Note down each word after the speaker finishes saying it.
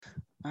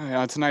All right,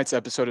 on tonight's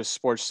episode of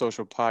Sports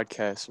Social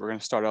Podcast, we're going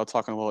to start out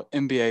talking a little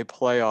NBA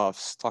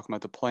playoffs, talking about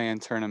the play-in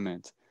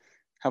tournament.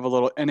 Have a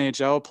little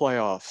NHL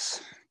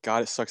playoffs.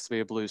 God, it sucks to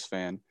be a Blues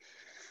fan.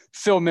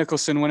 Phil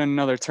Mickelson winning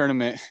another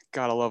tournament.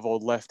 Gotta love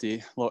old lefty.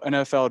 A little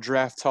NFL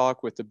draft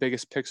talk with the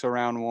biggest picks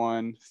around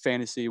one,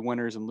 fantasy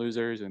winners and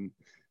losers, and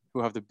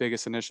who have the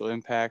biggest initial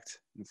impact.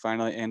 And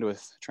finally end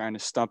with trying to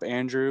stump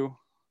Andrew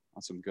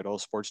on some good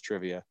old sports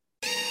trivia.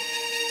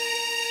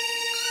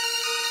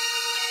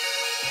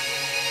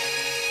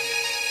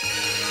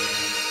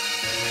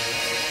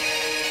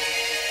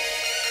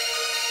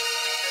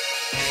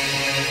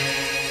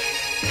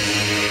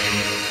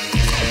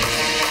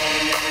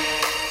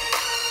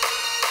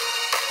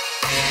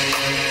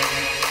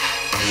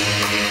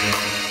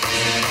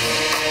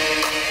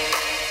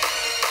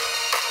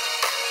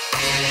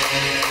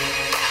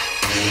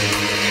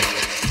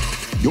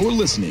 You're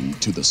listening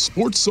to the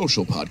Sports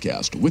Social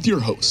Podcast with your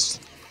hosts,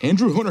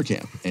 Andrew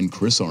Honerkamp and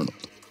Chris Arnold.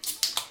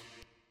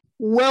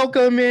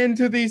 Welcome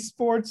into the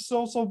Sports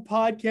Social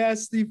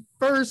Podcast, the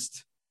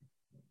first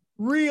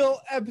real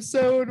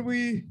episode.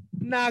 We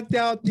knocked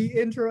out the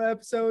intro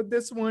episode.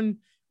 This one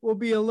will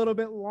be a little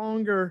bit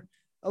longer,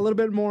 a little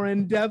bit more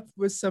in-depth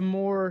with some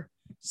more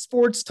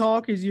sports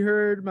talk, as you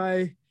heard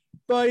my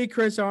buddy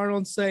Chris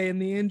Arnold say in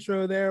the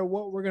intro there,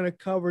 what we're going to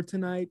cover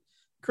tonight.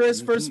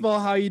 Chris, first of all,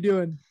 how you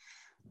doing?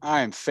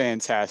 I am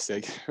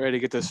fantastic. Ready to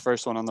get this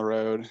first one on the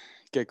road,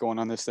 get going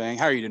on this thing.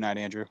 How are you tonight,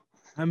 Andrew?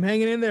 I'm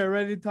hanging in there,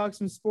 ready to talk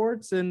some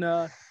sports. And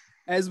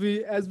as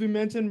we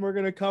mentioned, we're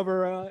going to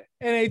cover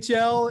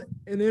NHL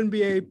and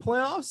NBA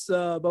playoffs.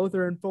 Both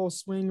are in full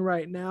swing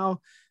right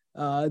now.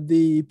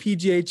 The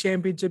PGA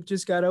Championship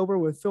just got over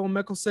with Phil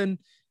Mickelson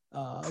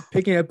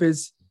picking up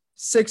his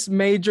sixth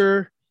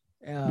major,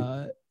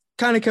 kind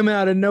of coming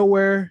out of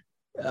nowhere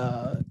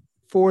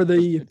for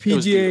the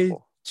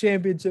PGA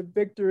Championship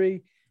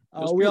victory.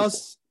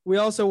 We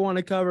also want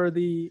to cover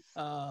the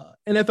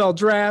NFL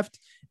draft,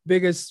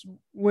 biggest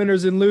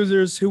winners and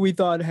losers, who we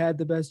thought had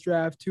the best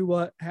draft, who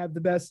will have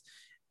the best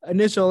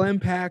initial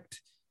impact,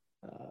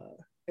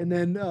 and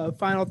then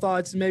final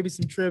thoughts and maybe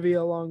some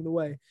trivia along the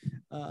way.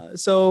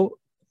 So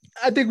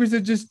I think we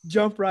should just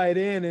jump right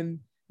in and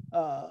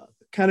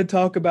kind of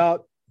talk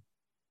about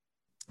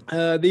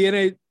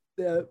the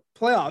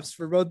playoffs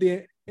for both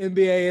the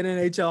NBA and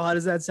NHL. How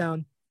does that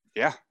sound?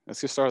 Yeah,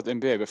 let's get started with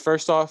the NBA. But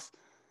first off,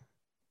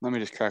 let me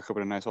just crack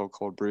open a nice old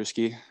cold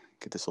brewski.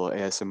 Get this little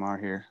ASMR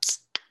here.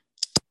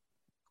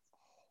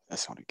 That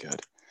sounded good.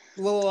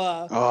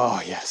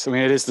 Oh, yes. I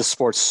mean, it is the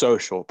Sports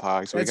Social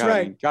Pod. So that's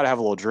right. Got to have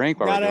a little drink.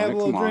 Got to have a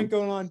little drink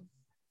going on.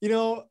 You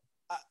know,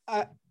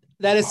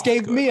 that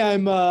escaped me.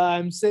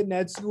 I'm sitting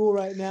at school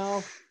right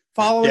now.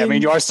 Yeah, I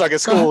mean, you are stuck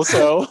at school,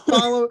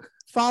 so.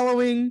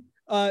 Following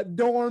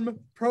dorm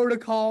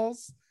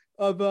protocols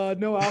of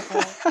no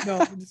alcohol. No,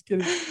 I'm just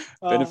kidding.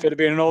 Benefit of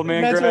being an old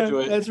man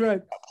graduate. That's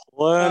right.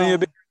 Plenty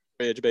of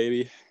beverage,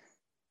 baby.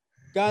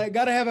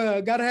 Gotta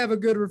have a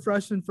good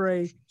refreshment for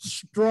a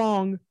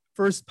strong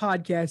first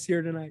podcast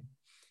here tonight.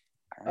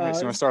 All right,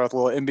 so we'll start with a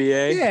little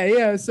NBA.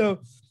 Yeah. So,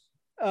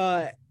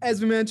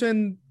 as we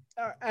mentioned,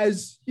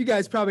 as you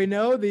guys probably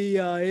know, the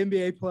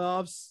NBA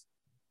playoffs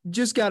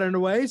just got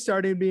underway,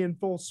 starting to be in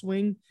full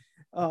swing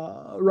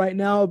right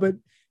now. But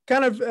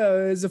kind of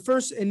as a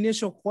first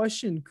initial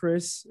question,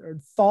 Chris, or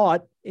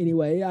thought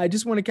anyway, I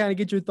just want to kind of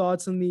get your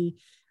thoughts on the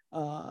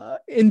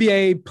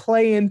NBA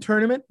play-in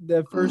tournament,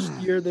 the first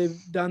year they've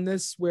done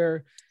this,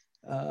 where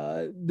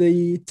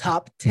the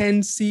top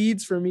 10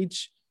 seeds from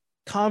each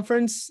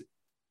conference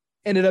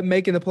ended up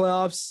making the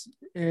playoffs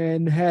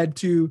and had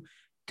to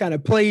kind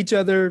of play each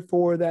other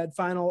for that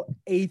final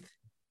 8th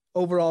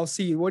overall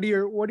seed. What are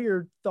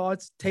your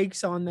thoughts,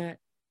 takes on that?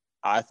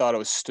 I thought it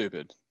was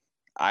stupid.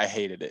 I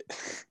hated it.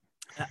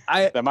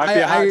 That might be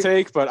a hot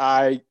take, but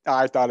I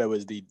thought it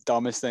was the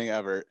dumbest thing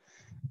ever.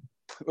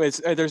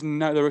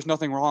 There was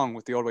nothing wrong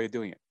with the old way of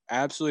doing it.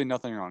 Absolutely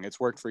nothing wrong. It's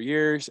worked for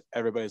years.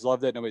 Everybody's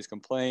loved it. Nobody's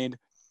complained.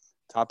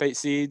 Top 8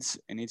 seeds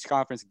in each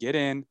conference get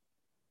in.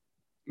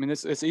 I mean,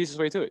 it's the easiest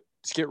way to do it.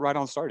 Just get right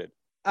on started.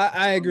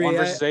 I agree. 1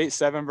 versus 8,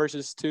 7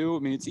 versus 2. I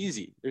mean, it's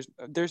easy.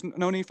 There's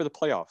no need for the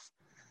playoff.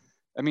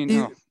 I mean,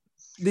 I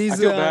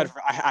feel bad.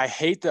 I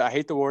hate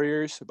the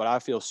Warriors, but I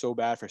feel so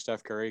bad for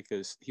Steph Curry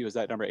because he was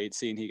that number 8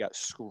 seed and he got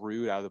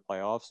screwed out of the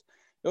playoffs.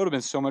 It would have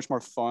been so much more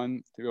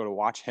fun to be able to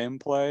watch him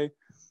play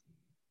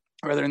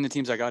rather than the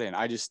teams I got in.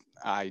 I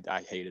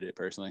hated it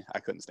personally. I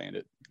couldn't stand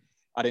it.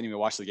 I didn't even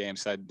watch the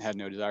games. I had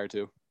no desire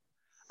to.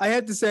 I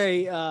had to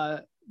say,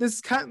 this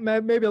is kind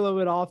of maybe a little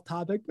bit off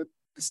topic, but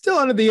still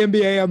under the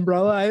NBA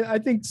umbrella. I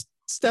think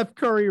Steph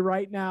Curry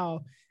right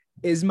now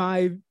is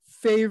my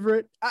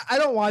favorite. I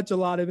don't watch a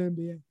lot of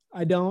NBA.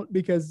 I don't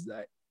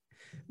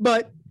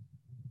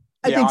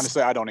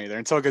honestly, I don't either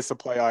until it gets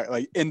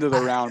to into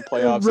the round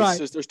playoffs. Right.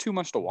 There's too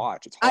much to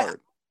watch. It's hard.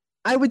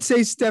 I would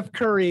say Steph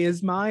Curry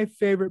is my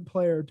favorite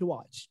player to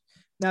watch.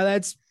 Now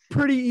that's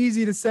pretty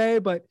easy to say,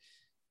 but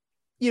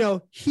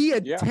he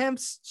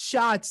attempts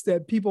shots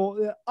that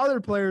other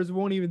players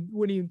wouldn't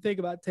even think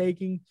about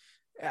taking.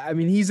 I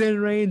mean, he's in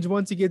range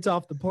once he gets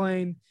off the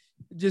plane.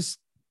 Just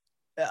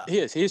He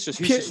is. He's just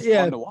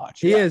fun to watch.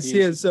 He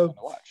is. So fun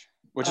to watch.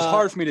 Which is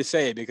hard for me to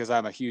say because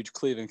I'm a huge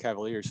Cleveland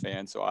Cavaliers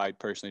fan, so I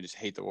personally just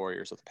hate the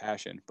Warriors with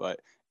passion. But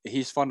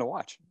he's fun to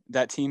watch.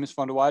 That team is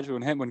fun to watch.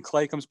 When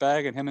Clay comes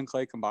back and him and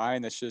Clay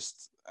combine, that's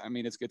just. I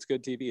mean, it's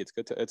good TV.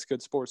 It's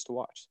good sports to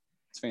watch.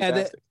 It's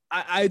fantastic.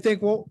 I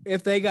think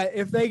if they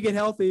get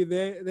healthy,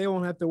 they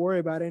won't have to worry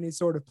about any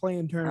sort of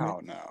play-in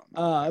tournament.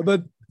 No.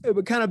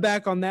 But kind of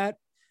back on that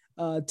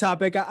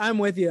topic, I'm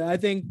with you. I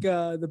think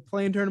the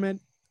play-in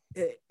tournament,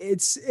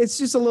 it's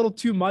just a little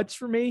too much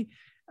for me.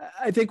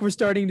 I think we're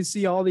starting to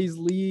see all these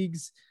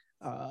leagues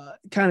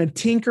kind of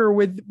tinker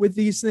with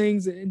these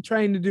things and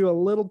trying to do a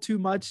little too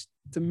much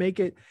to make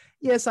it.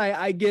 Yes,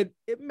 I get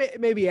it.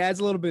 Maybe adds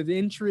a little bit of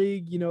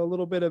intrigue, a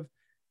little bit of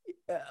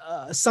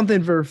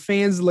something for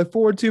fans to look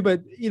forward to.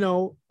 But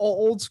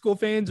old school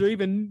fans or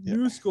even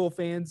new school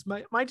fans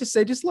might just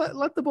say, just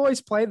let the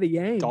boys play the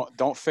game.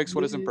 Don't fix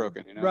what isn't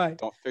broken. Right.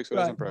 Don't fix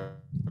what isn't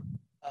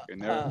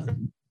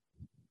broken.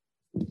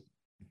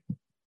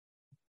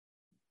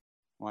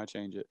 Why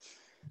change it?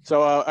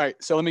 So, all right.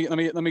 So let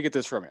me get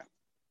this from you.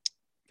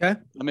 Okay.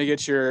 Let me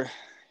get your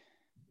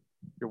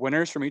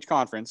winners from each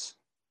conference.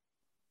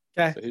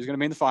 Okay. So who's going to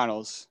be in the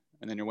finals,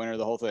 and then your winner of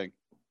the whole thing.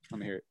 Let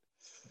me hear it.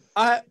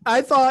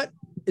 I thought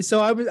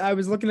so. I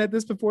was looking at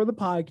this before the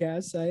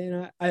podcast.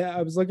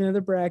 I was looking at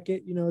the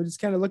bracket. Just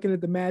kind of looking at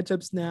the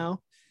matchups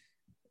now.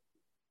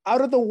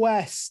 Out of the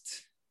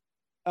West,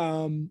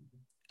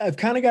 I've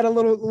kind of got a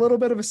little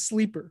bit of a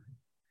sleeper.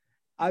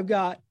 I've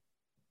got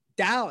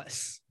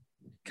Dallas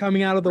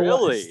coming out of the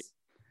West.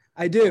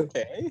 I do.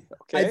 Okay.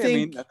 I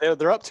think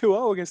they're up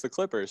 2-0 against the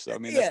Clippers. So,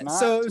 that's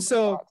not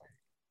so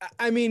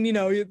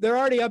they're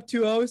already up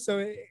 2-0,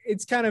 so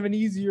it's kind of an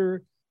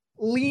easier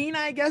lean,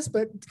 I guess,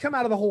 but to come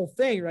out of the whole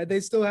thing, right?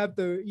 They still have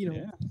to,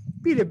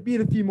 beat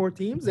a few more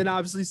teams and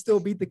obviously still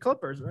beat the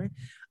Clippers, right?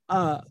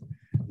 But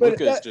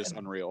Luka is just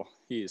unreal.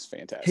 He is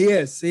fantastic. He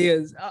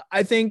is.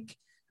 I think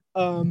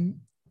the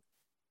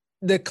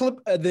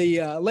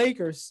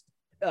Lakers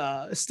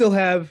still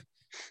have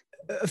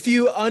a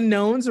few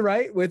unknowns,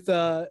 right? With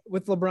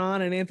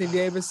LeBron and Anthony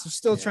Davis, they're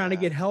still trying to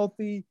get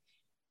healthy.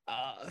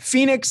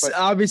 Phoenix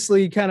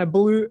obviously kind of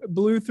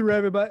blew through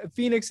everybody.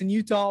 Phoenix and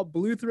Utah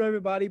blew through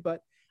everybody,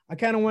 but I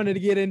kind of wanted to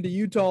get into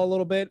Utah a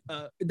little bit.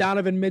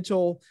 Donovan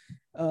Mitchell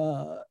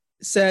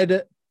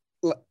said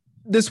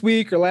this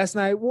week or last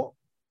night,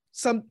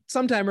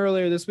 sometime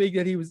earlier this week,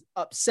 that he was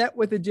upset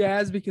with the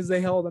Jazz because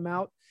they held him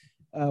out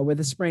with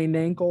a sprained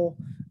ankle,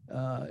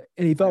 and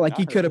he felt like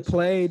he could have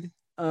played.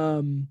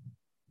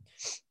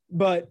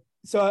 But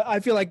so I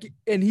feel like,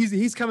 and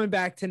he's coming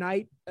back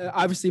tonight.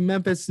 Obviously,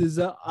 Memphis is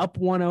up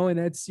 1-0 in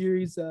that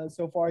series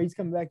so far. He's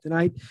coming back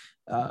tonight.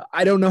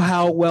 I don't know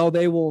how well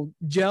they will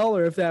gel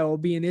or if that will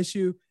be an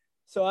issue.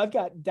 So I've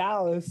got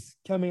Dallas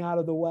coming out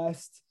of the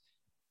West,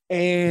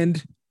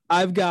 and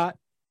I've got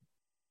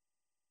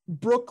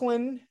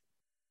Brooklyn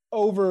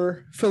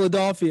over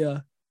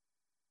Philadelphia,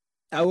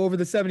 over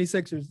the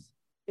 76ers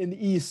in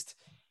the East.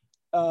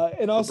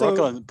 And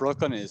also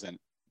Brooklyn is an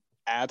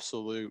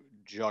absolute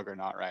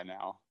juggernaut right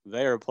now.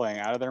 They are playing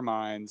out of their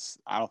minds.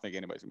 I don't think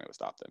anybody's gonna be able to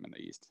stop them in the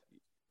East.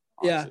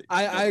 Honestly.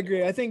 Yeah, I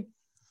agree. I think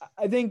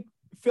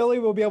Philly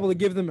will be able to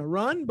give them a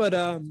run,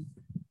 but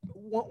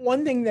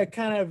one thing that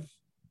kind of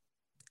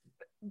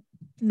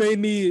made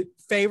me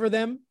favor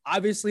them,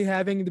 obviously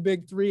having the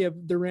big three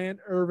of Durant,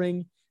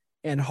 Irving,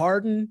 and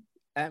Harden.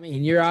 I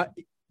mean, you're out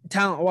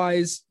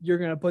talent-wise, you're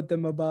gonna put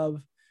them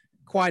above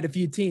quite a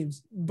few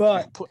teams,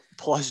 but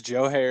plus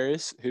Joe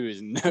Harris, who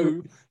is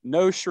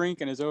no shrink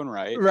in his own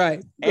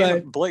right,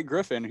 and Blake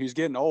Griffin, who's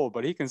getting old,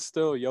 but he can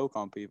still yoke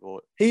on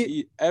people.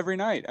 He every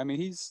night. I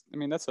mean,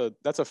 that's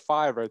a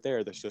five right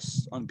there. That's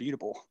just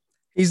unbeatable.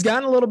 He's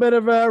gotten a little bit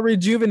of a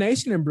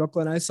rejuvenation in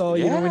Brooklyn. I saw,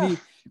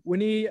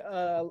 when he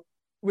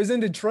was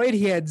in Detroit,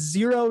 he had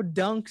 0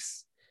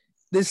 dunks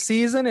this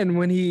season, and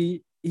when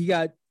he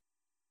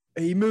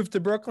moved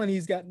to Brooklyn,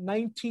 he's got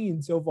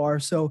 19 so far.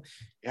 So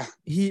yeah,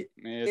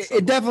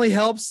 it definitely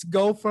helps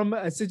go from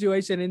a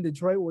situation in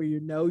Detroit where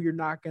you're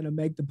not going to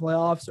make the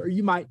playoffs, or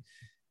you might,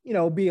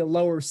 be a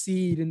lower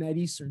seed in that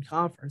Eastern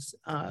Conference.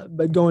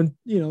 But going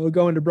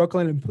to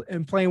Brooklyn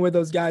and playing with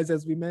those guys,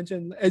 as we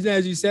mentioned,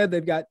 as you said,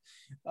 they've got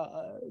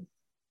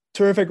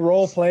terrific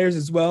role players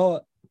as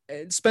well.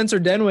 Spencer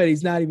Dinwiddie,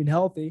 he's not even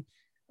healthy.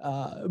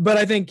 But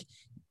I think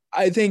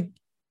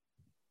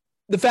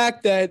the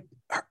fact that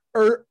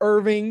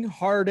Irving,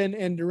 Harden,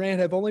 and Durant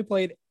have only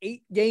played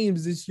 8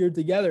 games this year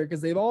together because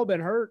they've all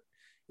been hurt.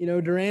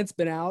 Durant's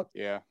been out.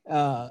 Yeah.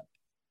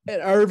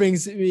 And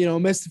Irving's,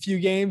 missed a few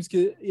games,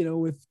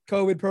 with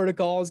COVID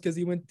protocols because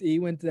he went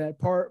to that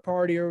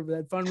party or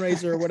that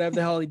fundraiser or whatever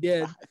the hell he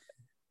did.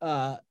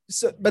 But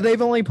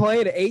they've only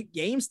played 8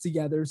 games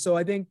together. So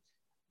I think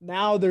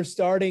now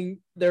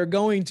they're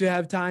going to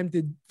have time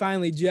to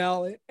finally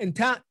gel, and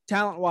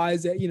talent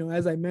wise,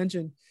 as I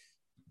mentioned,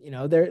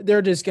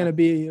 they're just going to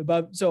be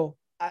above. So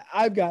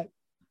I've got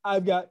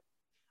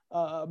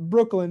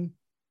Brooklyn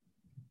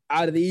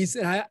out of the East,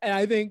 and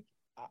I think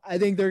I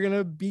think they're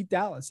gonna beat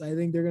Dallas. I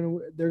think they're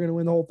gonna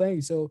win the whole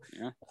thing. So,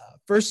 Yeah.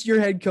 First year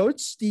head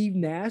coach Steve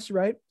Nash,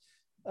 right?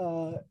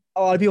 A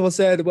lot of people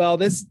said, well,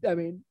 this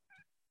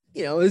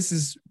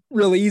is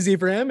really easy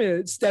for him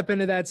to step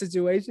into that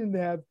situation to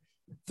have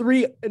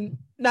three, and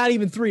not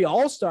even three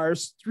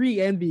all-stars, three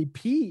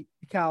MVP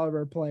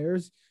caliber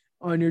players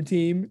on your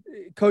team,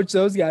 coach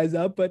those guys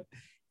up. But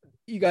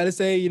you got to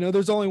say,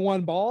 there's only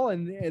one ball,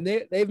 and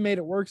they've made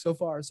it work so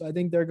far. So I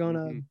think they're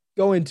gonna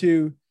go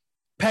into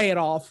pay it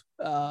off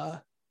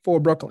for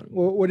Brooklyn.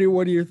 What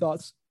are your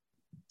thoughts?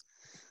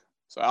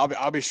 So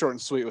I'll be short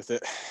and sweet with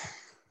it.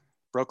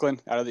 Brooklyn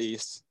out of the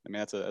East. I mean,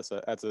 that's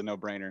a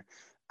no-brainer.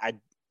 I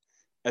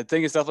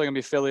think it's definitely gonna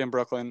be Philly and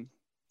Brooklyn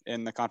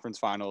in the conference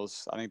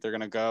finals. I think they're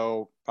gonna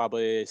go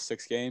probably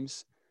 6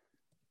 games.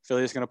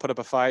 Philly's gonna put up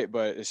a fight,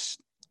 but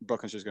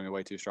Brooklyn's just gonna be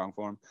way too strong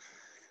for them.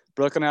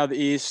 Brooklyn out of the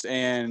East,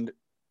 and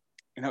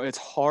it's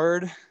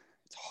hard.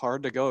 It's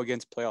hard to go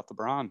against playoff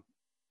LeBron.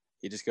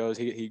 He just goes.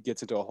 He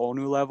gets into a whole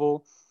new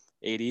level.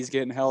 AD's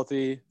getting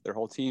healthy. Their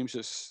whole team's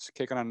just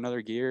kicking on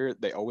another gear.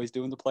 They always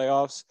do in the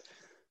playoffs.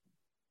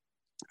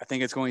 I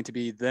think it's going to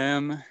be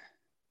them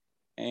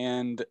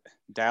and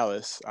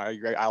Dallas. I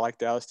agree. I like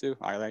Dallas too.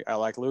 I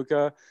like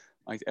Luka.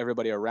 I like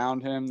everybody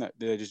around him. That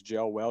they just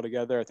gel well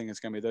together. I think it's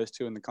going to be those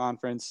two in the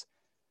conference,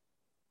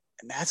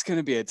 and that's going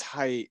to be a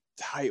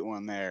tight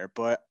one there.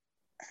 But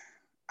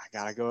I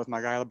gotta go with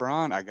my guy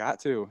LeBron. I got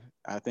to.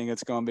 I think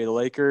it's going to be the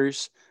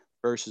Lakers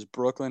versus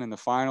Brooklyn in the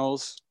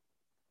finals.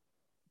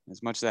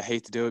 As much as I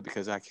hate to do it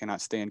because I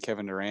cannot stand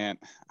Kevin Durant,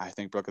 I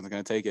think Brooklyn's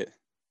going to take it.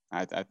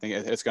 I think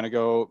it's going to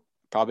go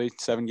probably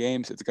 7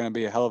 games. It's going to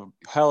be a hell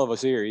of a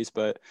series,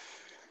 but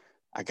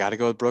I got to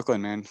go with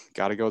Brooklyn, man.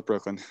 Got to go with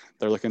Brooklyn.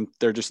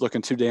 They're just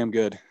looking too damn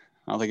good.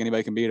 I don't think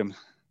anybody can beat them.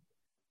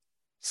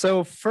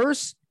 So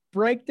first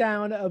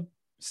breakdown of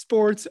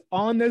sports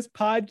on this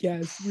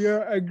podcast, we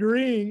are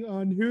agreeing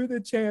on who the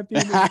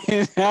champion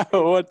is. I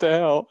know, what the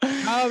hell?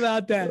 How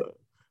about that?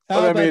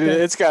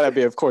 It's got to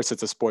be, of course,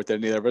 it's a sport that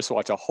neither of us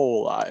watch a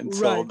whole lot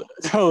until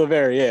the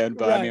very end.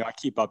 But, I mean, I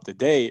keep up to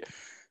date.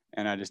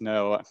 And I just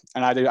know,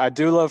 and I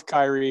do love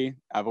Kyrie.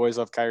 I've always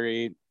loved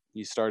Kyrie.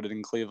 He started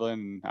in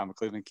Cleveland, and I'm a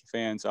Cleveland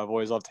fan, so I've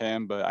always loved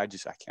him. But I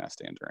cannot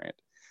stand Durant.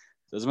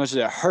 So as much as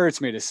it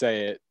hurts me to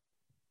say it,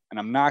 and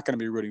I'm not going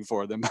to be rooting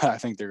for them, but I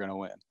think they're going to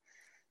win.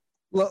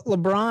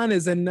 LeBron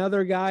is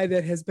another guy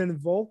that has been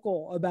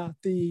vocal about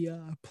the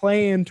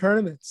play-in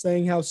tournament,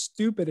 saying how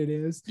stupid it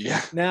is.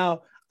 Yeah.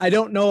 Now, I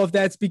don't know if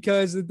that's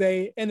because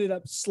they ended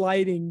up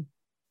sliding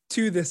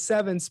to the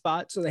 7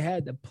 spot, so they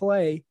had to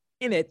play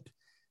in it.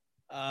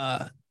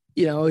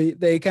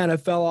 They kind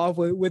of fell off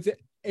with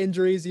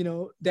injuries.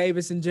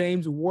 Davis and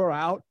James were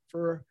out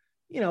for,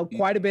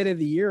 quite a bit of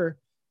the year.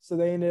 So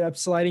they ended up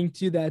sliding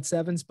to that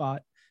 7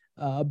 spot.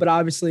 But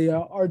obviously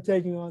are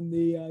taking on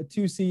the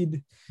 2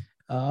 seed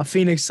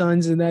Phoenix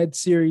Suns, and that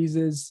series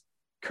is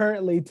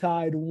currently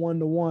tied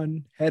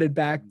 1-1, headed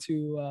back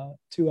to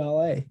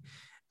LA.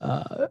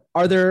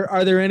 Are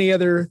there any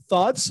other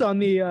thoughts on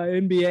the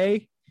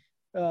NBA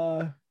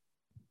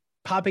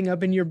popping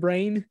up in your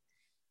brain?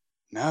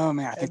 No,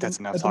 man, I think that's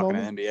enough talking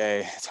to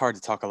NBA. It's hard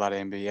to talk a lot of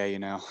NBA,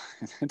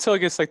 until it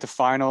gets like the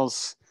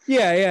finals.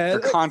 Yeah. Or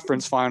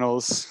conference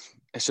finals.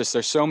 It's just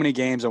there's so many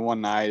games in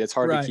one night. It's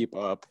hard to keep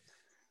up.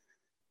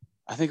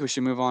 I think we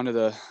should move on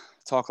to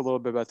talk a little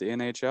bit about the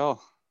NHL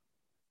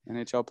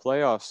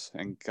playoffs.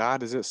 And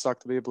God, does it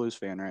suck to be a Blues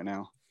fan right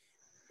now?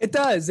 It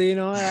does.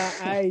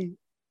 I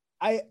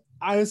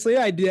honestly,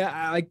 I did.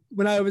 Like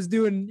when I was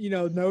doing,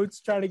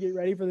 notes, trying to get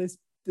ready for this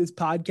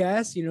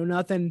podcast,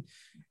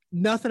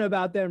 nothing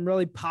about them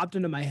really popped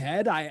into my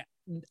head. I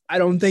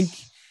don't think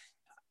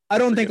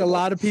a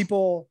lot of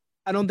people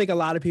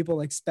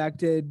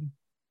expected,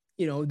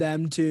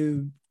 them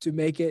to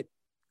make it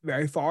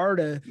very far.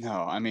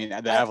 No, I mean,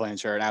 the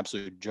Avalanche are an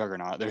absolute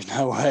juggernaut. There's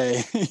no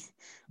way we're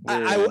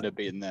going to end up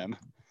beating them.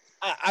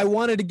 I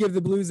wanted to give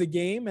the Blues a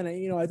game, and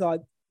I thought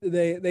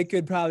they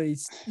could probably,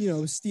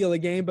 steal a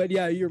game. But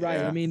yeah, you're right.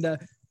 Yeah. I mean, the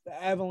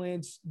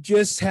Avalanche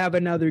just have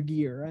another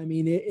gear. I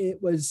mean, it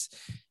was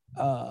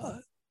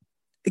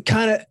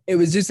it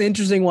was just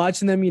interesting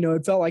watching them.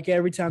 It felt like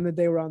every time that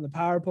they were on the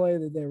power play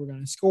that they were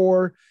going to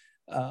score.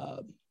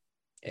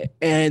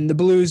 And the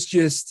Blues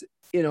just,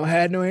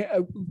 had no,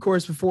 of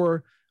course,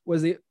 before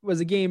was it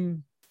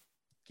game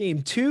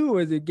 2 or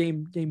was it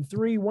game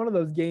 3? One of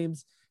those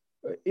games,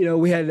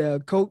 we had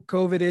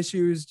COVID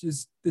issues,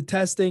 just the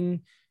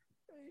testing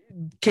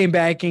came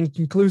back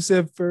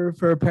inconclusive for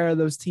a pair of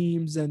those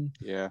teams. And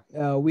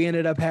we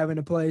ended up having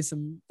to play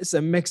some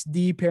mixed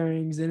D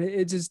pairings, and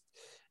it just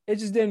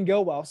didn't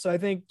go well. So I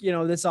think,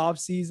 this off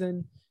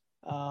season,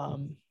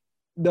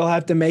 they'll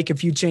have to make a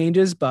few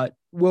changes, but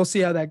we'll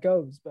see how that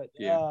goes. But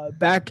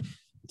back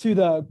to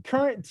the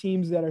current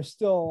teams that are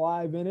still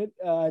alive in it.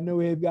 I know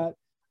we've got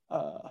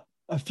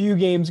a few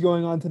games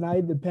going on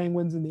tonight, the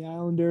Penguins and the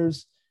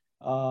Islanders,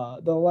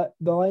 the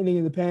Lightning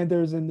and the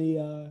Panthers, and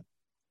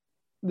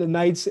the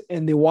Knights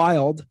and the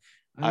Wild.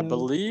 I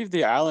believe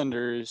the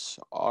Islanders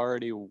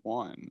already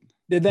won.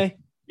 Did they?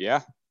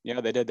 Yeah,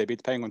 they did. They beat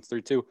the Penguins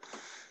 3-2.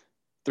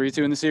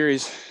 3-2 in the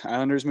series.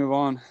 Islanders move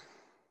on.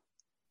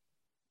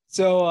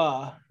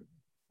 So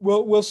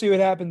we'll see what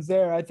happens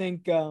there. I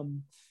think I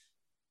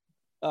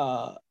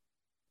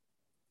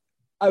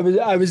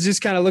was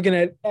just kind of looking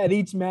at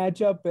each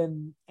matchup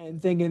and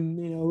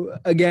thinking,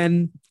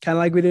 again, kind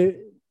of like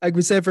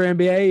we said for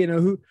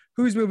NBA,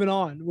 who's moving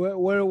on.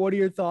 What are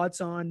your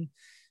thoughts on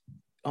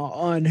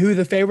who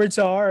the favorites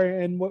are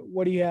and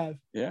what do you have?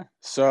 Yeah.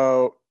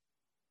 So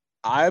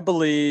I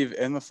believe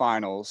in the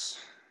finals,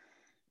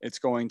 it's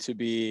going to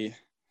be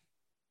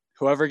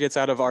whoever gets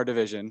out of our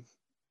division.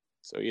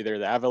 So either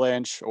the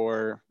Avalanche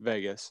or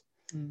Vegas.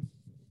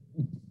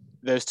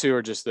 Those two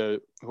are just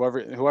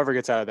whoever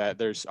gets out of that.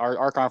 There's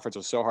our conference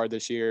was so hard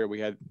this year. We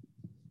had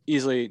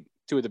easily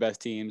two of the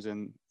best teams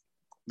in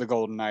the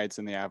Golden Knights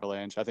and the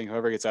Avalanche. I think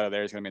whoever gets out of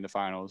there is going to be in the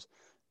finals.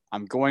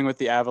 I'm going with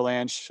the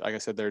Avalanche. Like I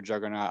said, they're a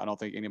juggernaut. I don't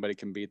think anybody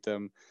can beat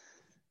them.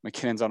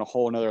 McKinnon's on a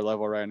whole nother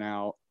level right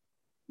now.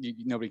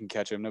 Nobody can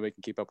catch him. Nobody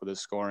can keep up with his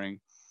scoring.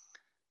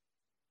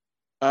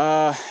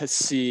 Let's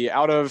see.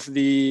 Out of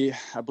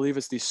I believe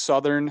it's the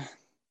Southern.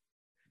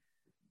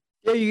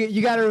 Yeah,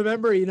 you got to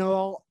remember,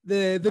 all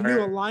the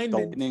new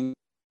alignment.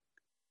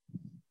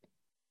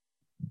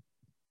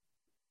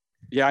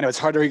 Yeah, I know it's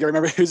hard to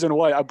remember who's in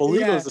what. I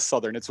believe it was the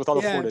Southern. It's with all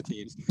the Florida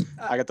teams.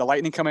 I got the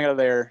Lightning coming out of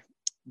there.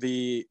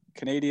 The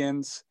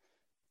Canadians.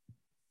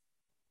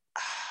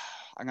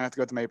 I'm gonna have to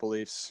go with the Maple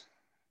Leafs.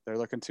 They're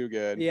looking too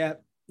good. Yeah,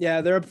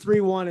 they're up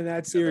 3-1 in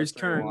that series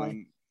currently.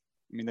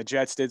 I mean, the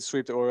Jets did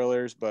sweep the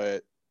Oilers,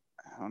 but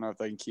I don't know if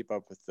they can keep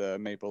up with the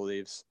Maple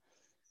Leafs.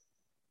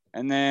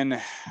 And then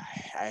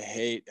I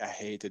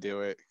hate to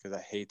do it because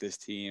I hate this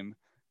team,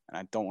 and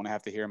I don't want to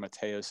have to hear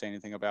Mateo say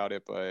anything about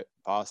it, but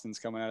Boston's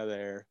coming out of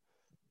there.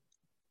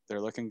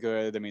 They're looking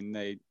good. I mean,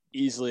 they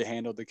easily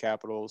handled the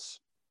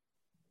Capitals.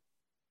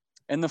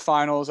 In the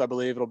finals, I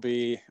believe it'll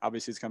be –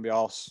 obviously it's going to be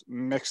all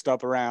mixed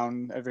up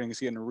around. Everything's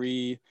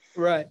getting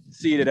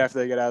seeded after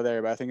they get out of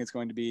there, but I think it's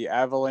going to be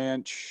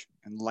Avalanche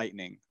and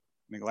Lightning.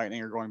 I think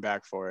Lightning are going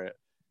back for it,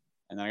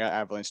 and then I got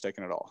Avalanche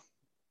taking it all.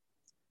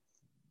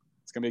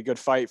 It's going to be a good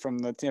fight from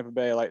the Tampa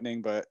Bay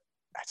Lightning, but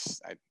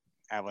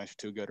Avalanche are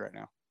too good right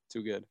now.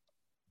 Too good.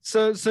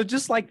 So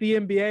just like the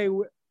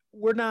NBA,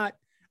 we're not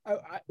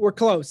we're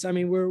close. I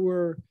mean,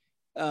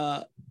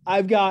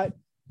 I've got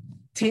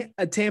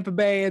a Tampa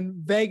Bay and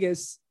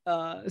Vegas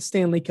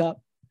Stanley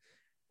Cup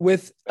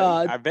with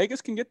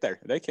Vegas can get there.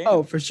 They can.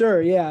 Oh, for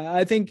sure. Yeah.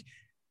 I think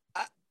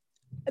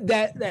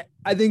that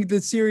I think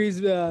the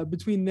series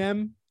between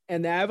them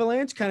and the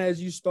Avalanche, kind of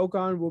as you spoke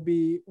on, it'll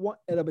be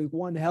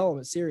one hell of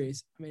a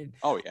series. I mean,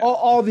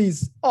 all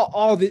these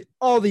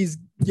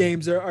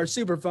games are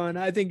super fun.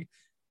 I think,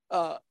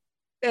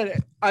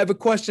 and I have a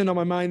question on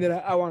my mind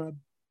that I want to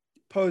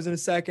pose in a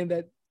second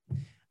that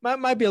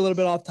might be a little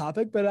bit off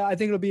topic, but I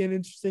think it'll be an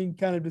interesting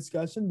kind of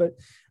discussion. But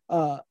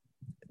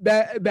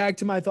back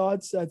to my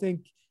thoughts, I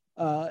think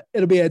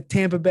it'll be a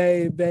Tampa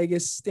Bay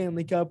Vegas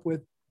Stanley Cup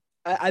with,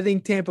 I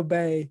think Tampa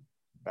Bay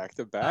back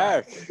to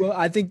back. Well,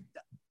 I think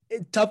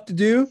it's tough to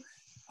do.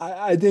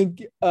 I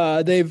think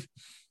they've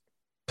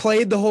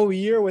played the whole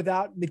year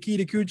without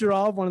Nikita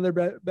Kucherov, one of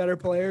their better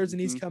players,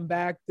 and he's come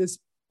back this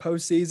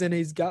postseason.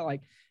 He's got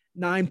like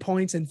 9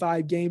 points in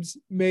 5 games,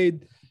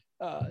 made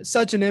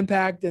such an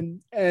impact, and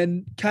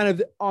kind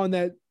of on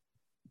that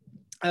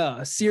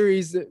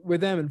series with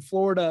them in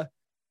Florida.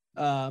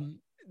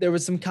 There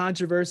was some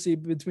controversy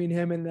between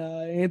him and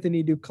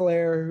Anthony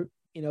Duclair.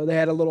 They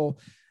had a little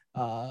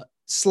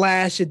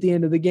slash at the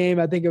end of the game.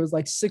 I think it was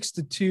like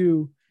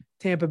 6-2.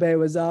 Tampa Bay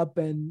was up,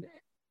 and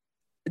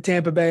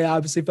Tampa Bay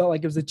obviously felt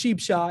like it was a cheap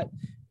shot,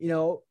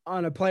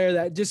 on a player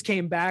that just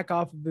came back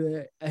off of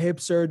a hip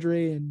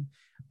surgery. And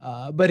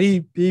but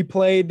he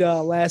played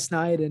last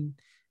night and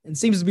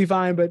seems to be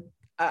fine. But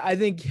I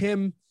think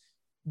him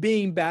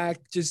being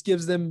back just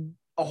gives them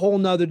a whole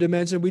nother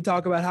dimension. We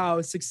talk about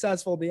how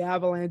successful the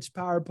Avalanche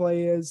power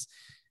play is.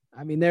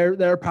 I mean,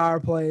 their power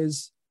play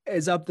is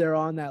up there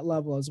on that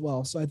level as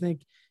well. So I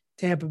think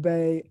Tampa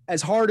Bay,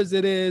 as hard as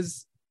it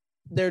is,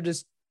 they're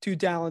just too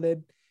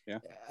talented. Yeah.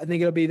 I think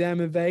it'll be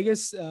them in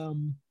Vegas.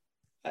 It'll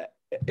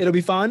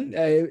be fun,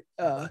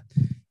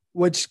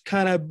 which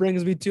kind of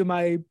brings me to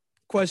my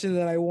question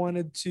that I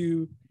wanted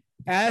to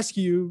ask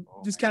you,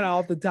 just kind of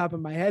off the top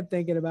of my head,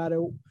 thinking about it.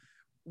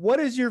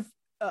 What is your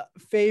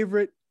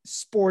favorite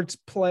sports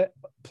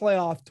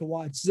playoff to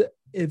watch,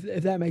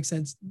 if that makes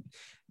sense?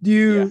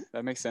 Yeah,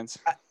 that makes sense.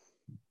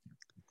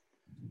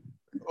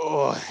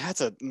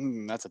 That's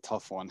a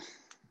tough one.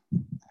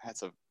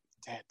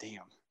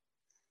 Damn.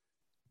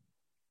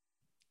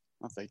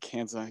 I'll say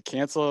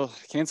cancel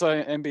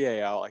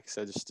NBA out. Like I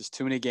said, just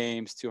too many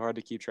games, too hard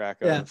to keep track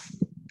of. Yeah.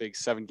 Big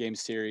 7-game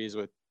series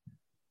with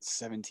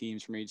 7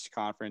 teams from each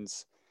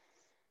conference.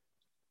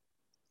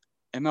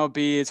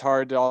 MLB, it's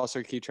hard to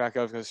also keep track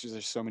of because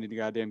there's so many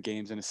goddamn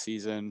games in a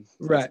season.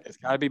 Right. It's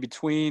got to be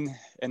between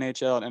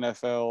NHL and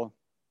NFL.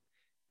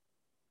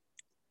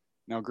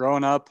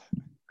 Growing up,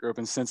 grew up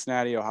in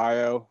Cincinnati,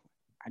 Ohio.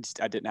 I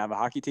didn't have a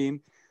hockey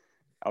team.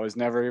 I was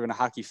never even a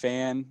hockey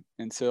fan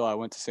until I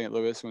went to St.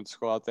 Louis, went to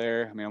school out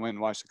there. I mean, I went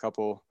and watched a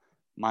couple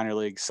minor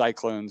league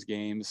Cyclones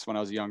games when I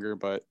was younger,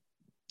 but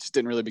just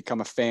didn't really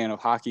become a fan of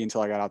hockey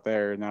until I got out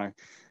there, and then I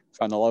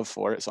found the love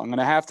for it. So I'm going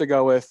to have to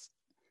go with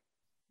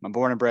my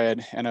born and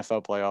bred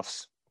NFL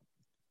playoffs.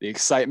 The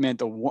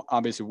excitement,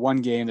 obviously one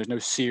game, there's no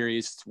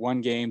series. It's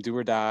one game, do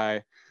or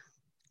die.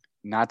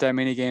 Not that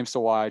many games to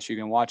watch. You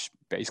can watch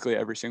basically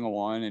every single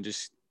one and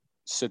just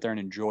sit there and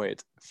enjoy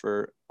it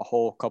for a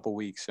whole couple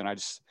weeks. And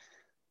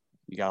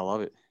you got to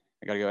love it.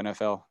 I got to go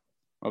NFL.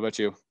 What about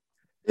you?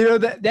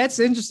 That's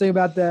interesting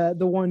about the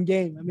one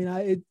game. I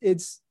mean,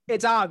 it's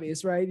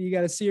obvious, right? You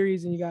got a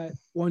series and you got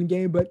one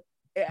game, but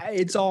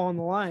it's all on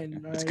the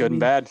line. Right? It's good and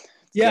bad.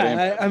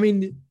 Yeah. I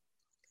mean,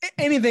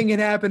 anything can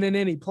happen in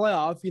any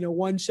playoff.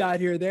 One shot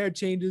here or there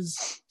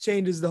changes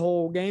the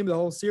whole game, the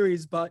whole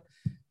series. But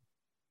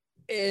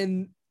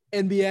in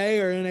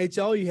NBA or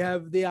NHL, you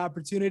have the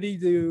opportunity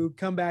to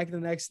come back the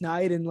next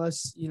night,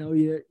 unless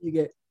you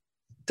get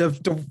to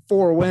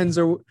 4 wins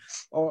or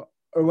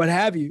what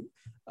have you.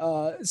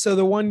 So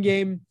the one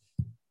game,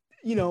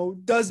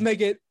 does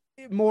make it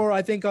more,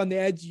 I think, on the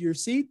edge of your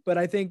seat. But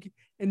I think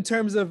in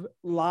terms of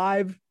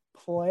live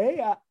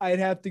play, I'd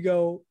have to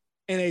go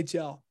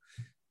NHL.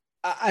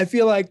 I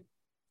feel like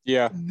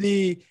I'd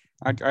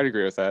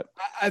agree with that.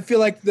 I feel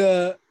like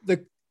the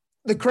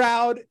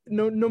crowd,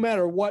 no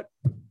matter what,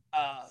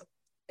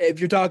 if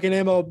you're talking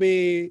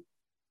MLB,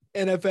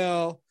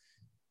 NFL,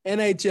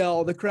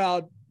 NHL, the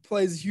crowd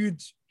plays a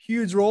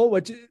huge role,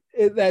 which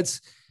that's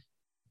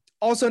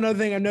also another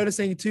thing I'm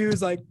noticing too,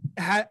 is like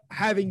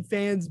having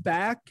fans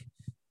back.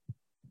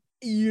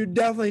 You're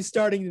definitely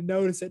starting to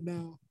notice it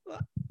now.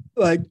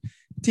 Like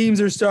teams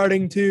are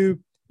starting to,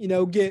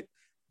 get,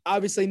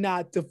 obviously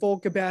not to full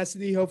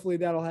capacity. Hopefully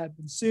that'll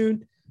happen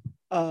soon.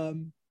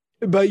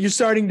 But you're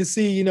starting to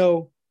see,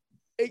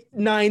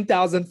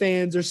 9,000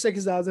 fans or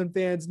 6,000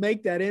 fans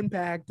make that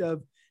impact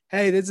of,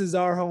 hey, this is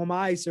our home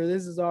ice or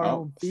this is our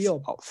home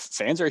field.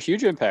 Fans are a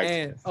huge impact.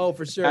 And,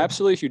 for sure.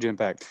 Absolutely huge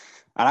impact.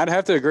 And I'd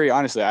have to agree,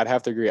 honestly.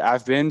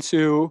 I've been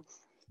to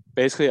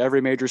basically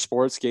every major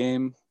sports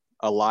game,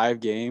 a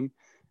live game,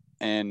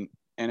 and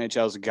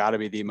NHL's got to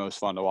be the most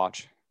fun to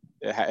watch.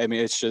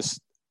 It's just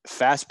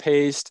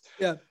fast-paced.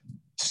 Yeah.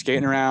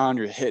 Skating around,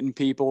 you're hitting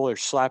people, you're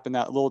slapping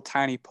that little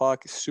tiny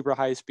puck, super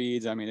high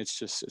speeds. I mean,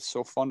 it's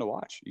so fun to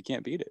watch. You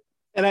can't beat it.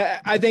 And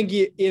I think,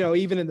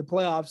 even in the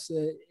playoffs,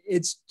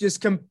 it's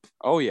just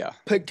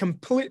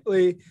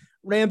completely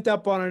ramped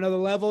up on another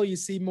level. You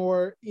see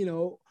more,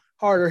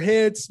 harder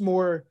hits,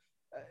 more,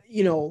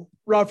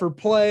 rougher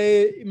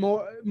play,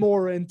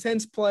 more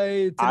intense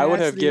play. I would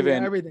have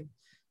given everything.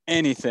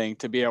 Anything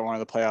to be at one of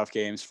the playoff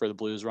games for the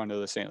Blues run to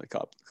the Stanley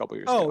Cup a couple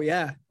years ago. Oh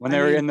yeah. When they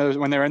were in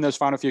those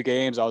final few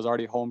games, I was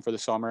already home for the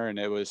summer, and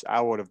I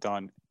would have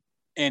done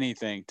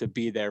anything to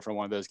be there for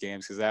one of those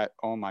games, because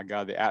oh my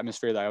God, the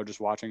atmosphere that I was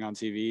just watching on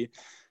TV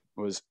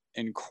was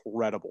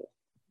incredible.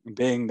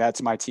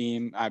 That's my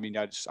team. I mean,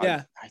 I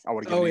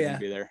would have given anything to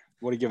be there.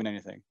 Would have given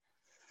anything.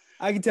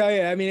 I can tell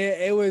you. I mean,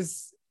 it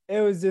was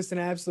just an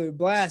absolute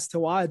blast to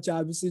watch,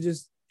 obviously,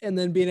 and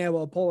then being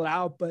able to pull it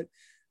out. But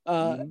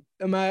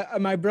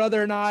my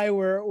brother and I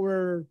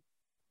were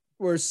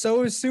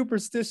so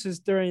superstitious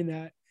during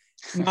that.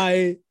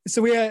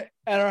 So we had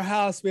at our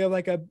house, we have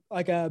like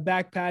a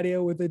back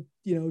patio with a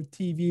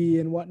TV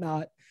and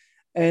whatnot,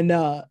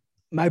 and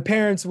my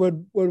parents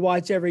would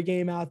watch every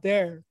game out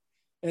there,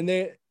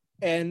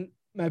 and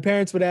my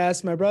parents would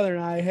ask my brother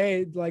and I,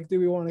 hey, like, do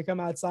we want to come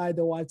outside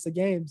to watch the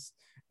games?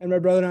 And my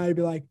brother and I would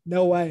be like,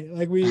 no way.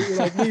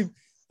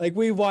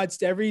 We've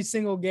watched every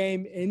single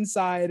game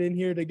inside in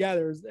here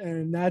together,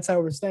 and that's how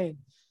we're staying.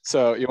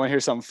 So you want to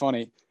hear something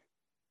funny?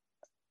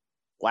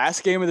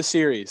 Last game of the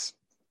series,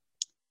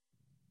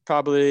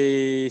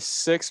 probably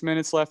 6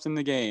 minutes left in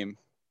the game.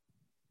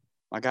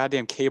 My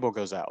goddamn cable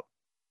goes out.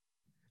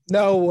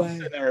 No way.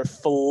 And they're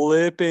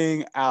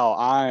flipping out.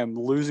 I am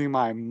losing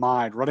my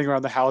mind, running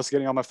around the house,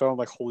 getting on my phone,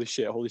 like, holy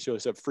shit.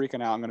 So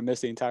freaking out. I'm going to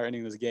miss the entire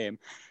ending of this game.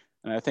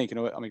 And I think, I'm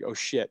like, oh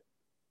shit,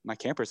 my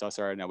camper's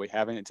outside right now. We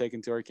haven't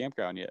taken to our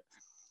campground yet.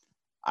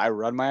 I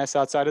run my ass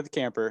outside of the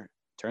camper,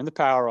 turn the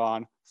power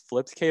on,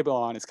 flip the cable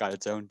on. It's got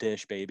its own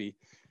dish, baby.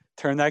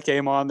 Turn that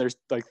game on. There's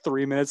like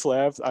 3 minutes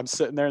left. I'm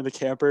sitting there in the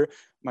camper.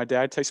 My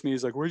dad texts me.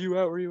 He's like, where you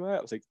at?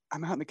 I was like,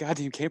 I'm out in the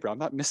goddamn camper. I'm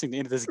not missing the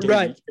end of this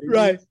game.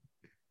 Right.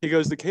 He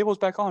goes, the cable's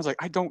back on. I was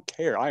like, I don't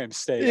care. I am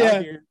staying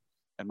out here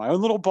in my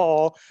own little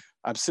ball.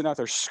 I'm sitting out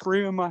there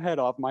screaming my head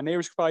off. My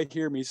neighbors could probably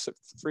hear me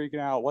freaking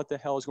out. What the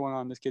hell is going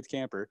on in this kid's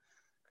camper?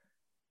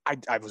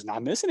 I was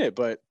not missing it,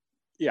 but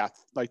yeah,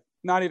 like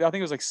not even, I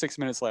think it was like 6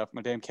 minutes left.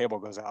 My damn cable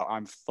goes out.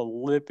 I'm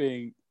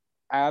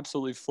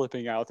absolutely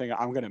flipping out, thinking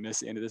I'm going to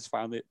miss the end of this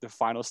the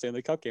final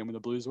Stanley Cup game when the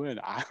Blues win.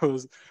 I would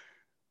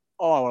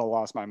have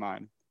lost my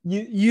mind.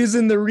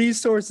 Using the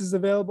resources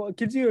available.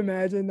 Could you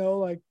imagine though,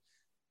 like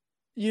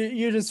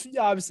you just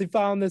obviously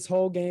found this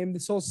whole game,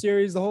 this whole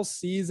series, the whole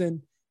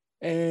season,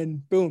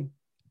 and boom,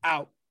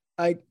 out.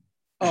 Like,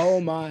 oh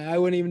my, I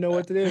wouldn't even know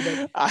what to do.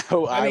 But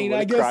I mean,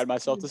 I guess, cried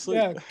myself to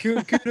sleep.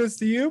 Yeah, kudos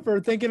to you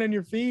for thinking on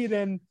your feet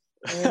and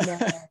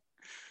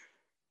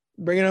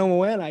bringing home a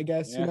win, I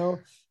guess,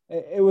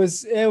 it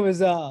was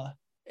I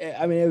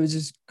mean, it was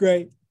just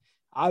great.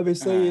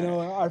 Obviously, you know,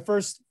 our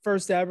first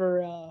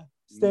ever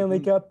Stanley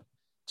Cup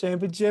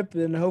championship,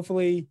 and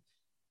hopefully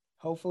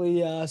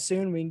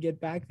soon we can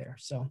get back there.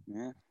 So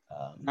yeah.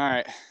 All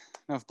right,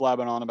 enough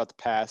blabbing on about the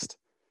past.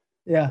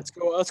 Yeah,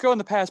 let's go in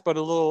the past, but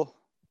a little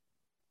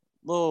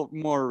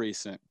more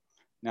recent.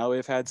 Now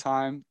we've had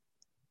time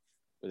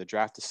for the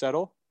draft to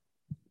settle.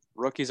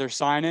 Rookies are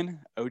signing,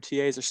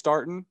 OTAs are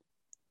starting,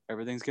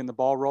 everything's getting the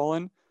ball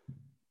rolling.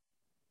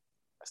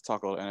 Let's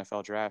talk a little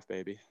NFL draft,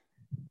 baby.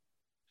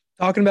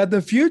 Talking about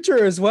the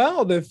future as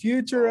well, the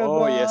future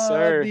of yes,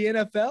 sir. the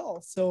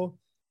NFL. So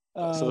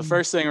the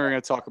first thing we're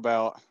going to talk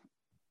about,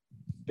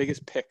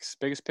 biggest picks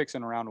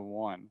in round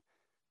one.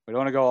 We don't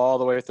want to go all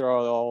the way through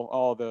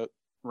all the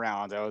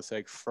rounds. I would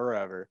say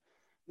forever.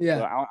 Yeah.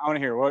 So I want to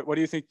hear, what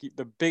do you think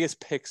the biggest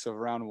picks of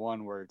round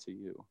one were to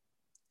you?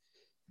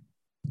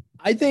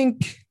 I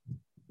think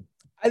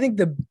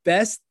the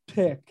best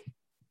pick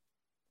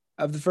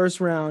of the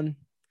first round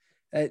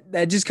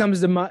that just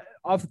comes to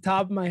off the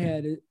top of my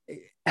head,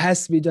 it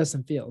has to be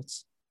Justin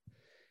Fields.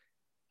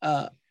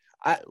 I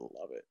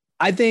love it.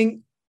 I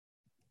think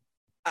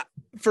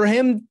for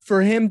him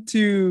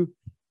to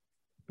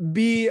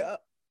be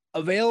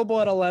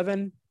available at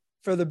 11,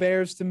 for the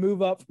Bears to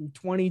move up from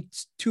 20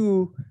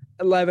 to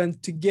 11,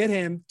 to get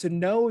him, to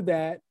know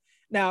that.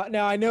 Now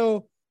I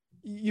know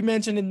you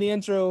mentioned in the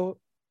intro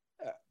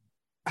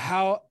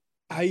how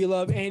you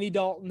love Andy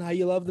Dalton, how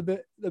you love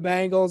the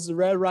Bengals, the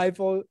Red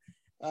Rifle.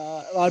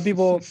 A lot of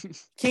people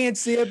can't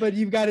see it, but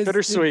you've got his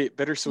bittersweet.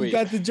 You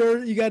got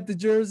the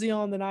jersey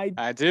on the night.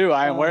 I do.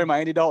 I am wearing my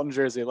Andy Dalton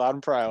jersey, loud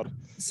and proud.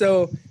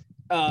 So,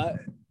 for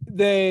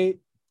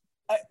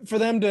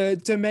them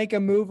to make a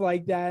move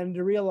like that and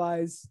to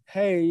realize,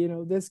 hey, you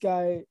know, this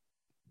guy,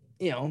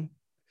 you know,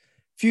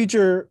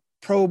 future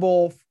Pro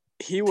Bowl.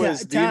 He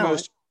was the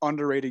most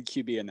underrated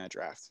QB in that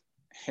draft,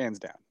 hands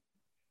down.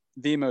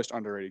 The most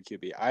underrated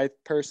QB. I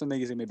personally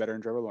think he's gonna be better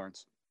than Trevor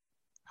Lawrence.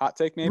 Hot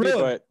take maybe, really?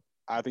 But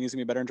I think he's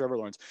gonna be better than Trevor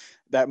Lawrence.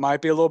 That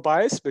might be a little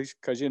biased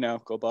because, you know,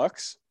 go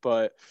Bucks,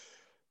 but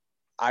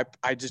I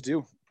just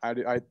do.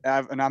 I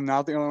have, and I'm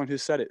not the only one who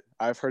said it.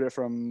 I've heard it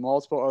from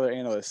multiple other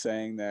analysts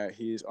saying that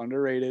he's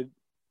underrated.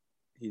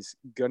 He's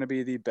gonna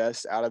be the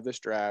best out of this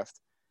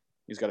draft.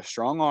 He's got a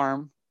strong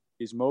arm.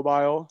 He's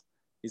mobile.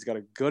 He's got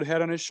a good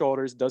head on his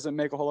shoulders. Doesn't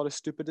make a whole lot of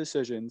stupid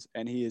decisions,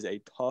 and he is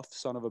a tough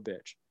son of a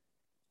bitch.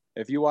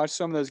 If you watch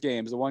some of those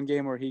games, the one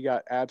game where he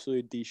got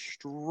absolutely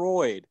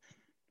destroyed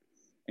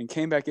and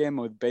came back in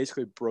with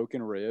basically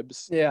broken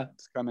ribs. Yeah.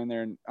 To come in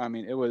there. And I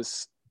mean,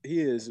 he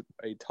is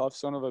a tough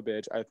son of a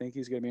bitch. I think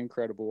he's going to be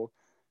incredible.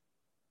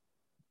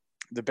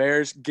 The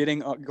Bears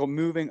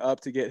moving up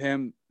to get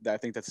him, I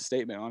think that's a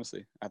statement,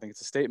 honestly. I think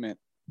it's a statement.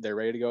 They're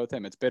ready to go with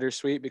him. It's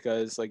bittersweet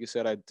because, like you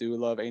said, I do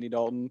love Andy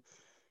Dalton,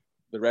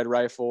 the Red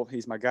Rifle.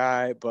 He's my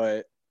guy,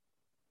 but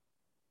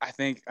I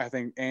think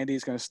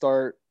Andy's going to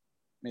start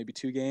maybe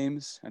 2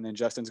 games, and then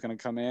Justin's going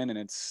to come in, and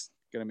it's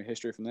going to be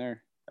history from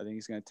there. I think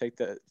he's going to take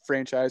the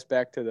franchise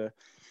back to the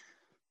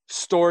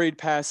storied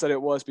past that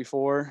it was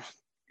before.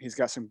 He's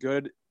got some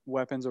good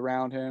weapons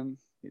around him.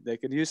 They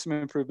could use some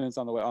improvements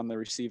on the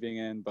receiving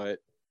end, but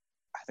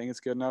I think it's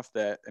good enough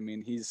that, I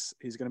mean, he's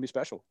going to be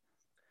special.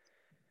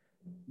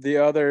 The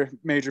other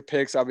major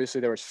picks, obviously,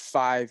 there was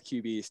 5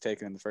 QBs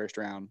taken in the first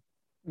round.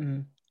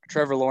 Mm-hmm.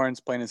 Trevor Lawrence,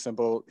 plain and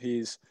simple,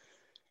 he's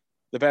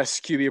the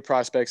best QB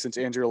prospect since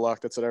Andrew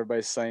Luck. That's what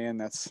everybody's saying.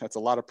 That's a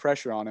lot of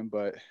pressure on him,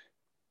 but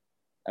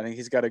I think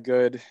he's got a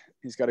good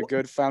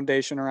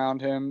foundation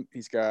around him.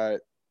 He's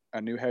got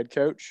a new head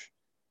coach,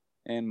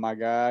 and my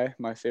guy,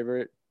 my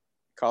favorite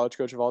college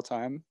coach of all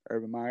time,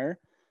 Urban Meyer.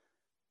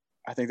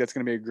 I think that's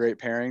going to be a great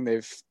pairing.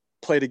 They've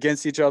played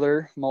against each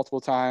other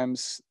multiple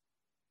times.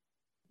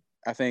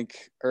 I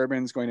think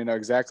Urban's going to know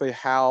exactly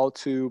how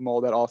to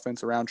mold that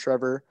offense around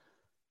Trevor.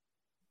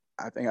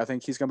 I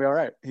think he's going to be all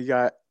right. He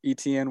got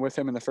ETN with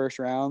him in the first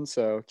round,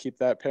 so keep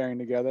that pairing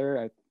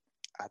together.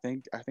 I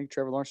think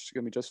Trevor Lawrence is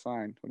going to be just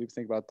fine. What do you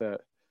think about that?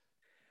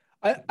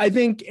 I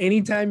think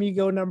anytime you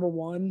go number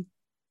 1,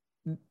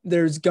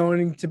 there's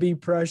going to be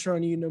pressure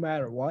on you no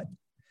matter what.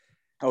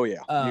 Oh yeah,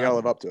 you gotta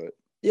live up to it.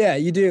 Yeah,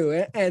 you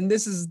do. And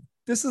this is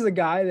a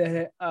guy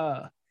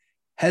that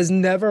has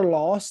never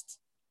lost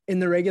in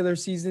the regular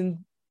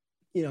season.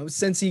 You know,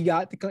 since he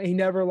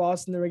never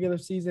lost in the regular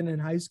season in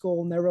high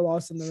school, never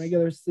lost in the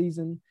regular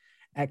season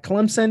at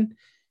Clemson.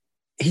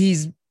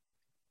 He's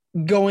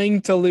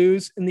going to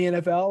lose in the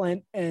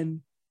NFL,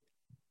 and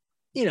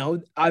you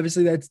know,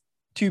 obviously that's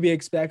to be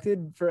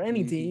expected for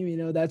any team. You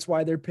know, that's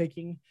why they're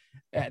picking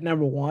at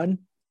number 1.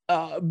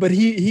 But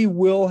he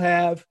will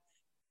have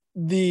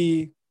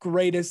the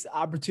greatest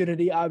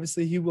opportunity.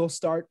 Obviously, he will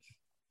start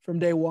from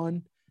day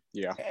 1.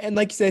 Yeah. And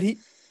like you said,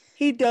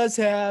 he does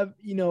have,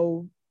 you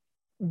know,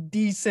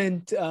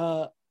 decent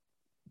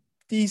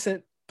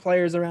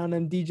players around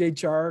him, DJ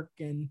Chark,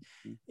 and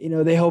you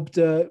know, they hope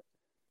to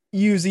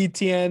use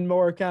ETN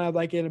more kind of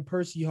like in a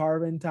Percy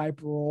Harvin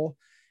type role.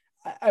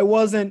 I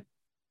wasn't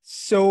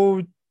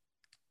so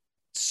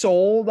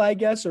sold, I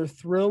guess, or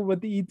thrilled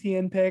with the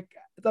ETN pick.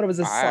 I thought it was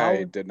a I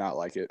solid. did not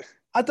like it.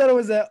 I thought it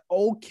was an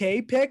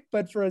okay pick,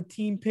 but for a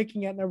team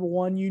picking at number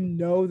one, you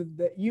know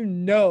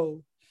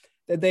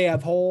that they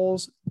have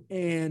holes,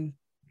 and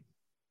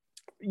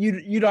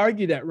you'd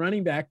argue that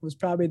running back was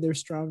probably their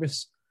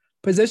strongest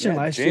position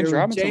last James year.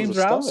 Robinson James was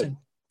a Robinson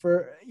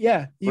we're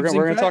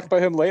gonna talk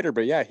about him later,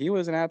 but yeah, he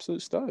was an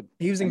absolute stud.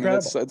 He was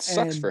incredible. It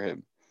sucks for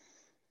him.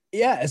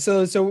 Yeah.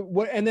 So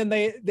what? And then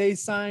they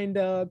signed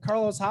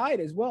Carlos Hyde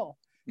as well.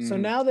 So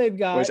now they've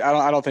got. Which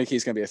I don't think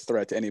he's gonna be a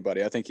threat to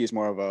anybody. I think he's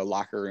more of a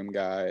locker room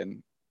guy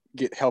and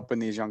helping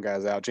these young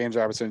guys out. James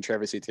Robinson and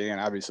Travis Etienne,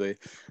 obviously,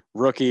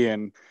 rookie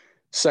and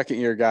second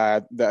year guy.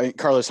 I think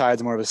Carlos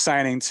Hyde's more of a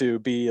signing to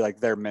be like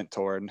their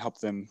mentor and help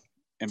them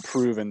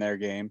improve in their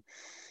game.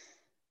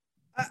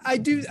 I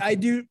do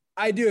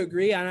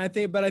agree, and I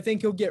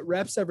think he'll get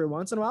reps every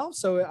once in a while.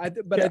 So I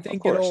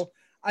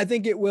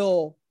think it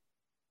will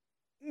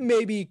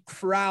maybe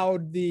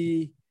crowd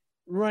the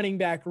running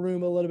back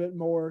room a little bit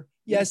more.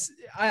 Yes,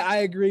 I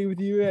agree with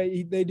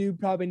you. They do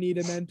probably need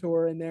a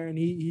mentor in there, and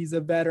he's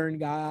a veteran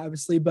guy,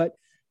 obviously. But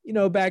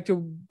back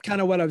to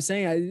kind of what I was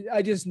saying,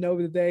 I just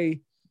know that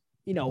they,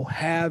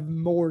 have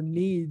more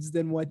needs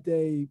than what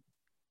they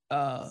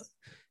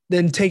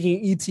than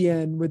taking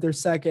ETN with their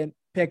second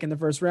pick in the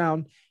first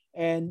round.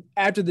 And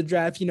after the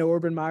draft,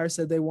 Urban Meyer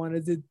said they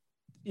wanted to,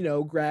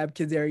 grab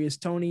Kadarius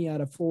Toney out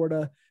of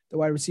Florida, the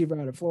wide receiver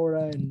out of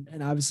Florida.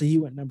 And obviously he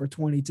went number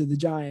 20 to the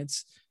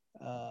Giants.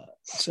 They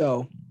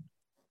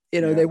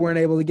weren't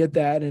able to get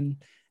that.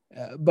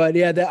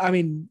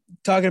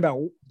 Talking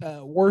about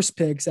worst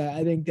picks,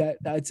 I think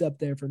that's up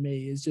there for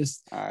me. It's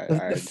just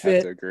the fit,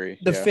 have to agree.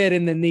 The fit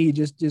and the need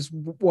just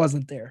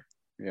wasn't there.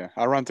 Yeah.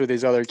 I'll run through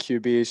these other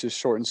QBs, just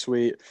short and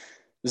sweet.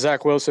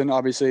 Zach Wilson,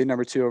 obviously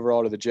number 2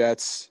 overall to the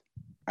Jets.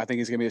 I think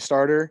he's going to be a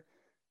starter.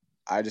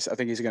 I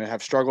think he's going to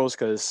have struggles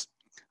because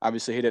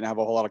obviously he didn't have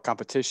a whole lot of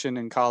competition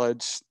in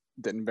college,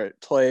 didn't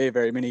play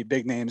very many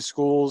big name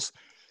schools,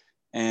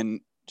 and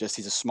just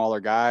he's a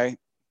smaller guy.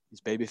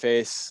 He's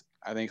babyface.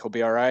 I think he'll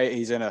be all right.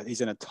 He's in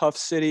a tough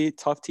city,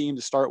 tough team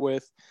to start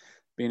with,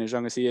 being as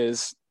young as he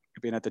is,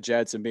 being at the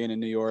Jets and being in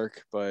New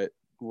York, but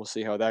we'll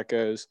see how that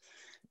goes.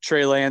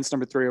 Trey Lance,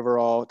 number 3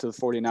 overall to the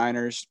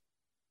 49ers.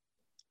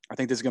 I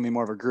think this is going to be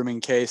more of a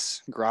grooming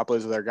case.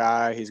 Garoppolo's their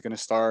guy. He's going to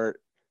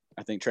start.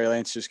 I think Trey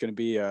Lance is just going to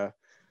be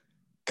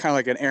kind of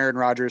like an Aaron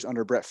Rodgers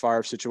under Brett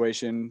Favre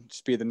situation.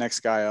 Just be the next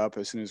guy up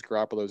as soon as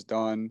Garoppolo's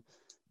done.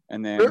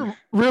 And then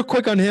real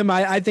quick on him,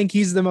 I think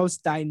he's the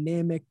most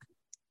dynamic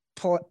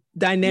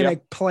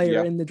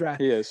player in the draft.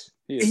 He is.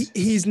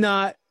 He's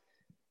not,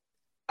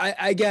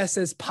 I guess,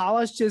 as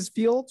polished as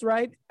Fields,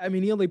 right? I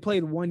mean, he only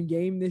played 1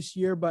 game this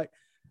year, but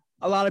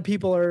a lot of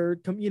people are,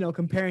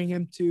 comparing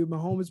him to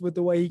Mahomes with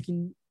the way he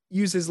can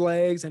use his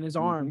legs and his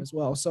arm as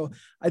well. So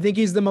I think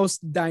he's the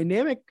most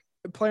dynamic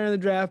player in the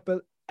draft.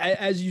 But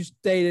as you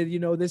stated,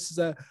 this is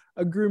a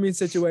grooming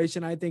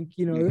situation. I think,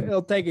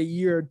 it'll take a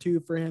year or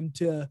 2 for him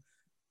to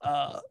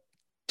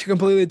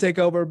completely take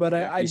over.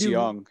 But he's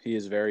young. He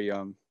is very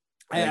young.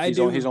 He's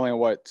only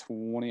what,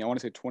 20? I want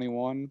to say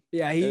 21.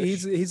 Yeah,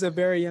 he's a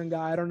very young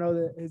guy. I don't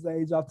know his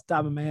age off the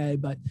top of my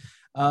head, but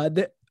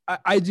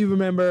I do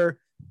remember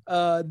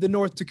the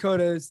North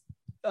Dakota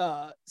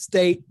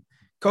State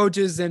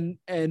coaches and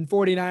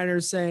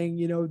 49ers saying,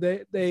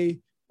 they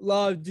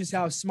loved just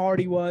how smart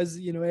he was,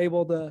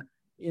 able to,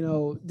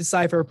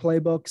 decipher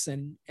playbooks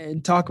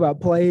and talk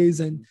about plays.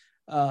 And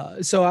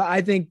so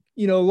I think,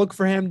 look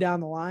for him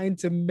down the line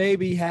to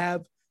maybe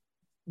have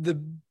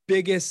the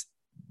biggest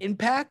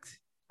impact,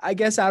 I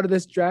guess, out of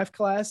this draft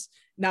class.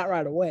 Not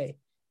right away,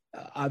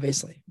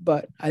 obviously,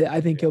 but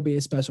I think he'll be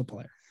a special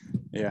player.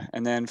 Yeah.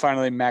 And then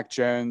finally, Mac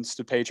Jones,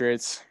 the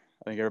Patriots.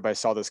 I think everybody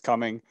saw this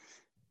coming.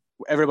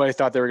 Everybody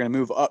thought they were going to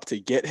move up to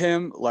get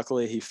him.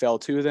 Luckily, he fell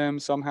to them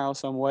somehow,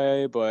 some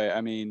way. But,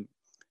 I mean,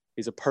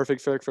 he's a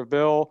perfect fit for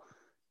Bill.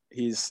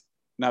 He's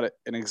not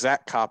an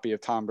exact copy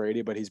of Tom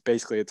Brady, but he's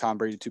basically a Tom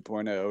Brady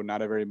 2.0.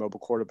 Not a very mobile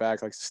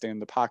quarterback, likes to stay in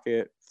the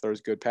pocket,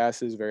 throws good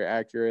passes, very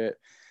accurate.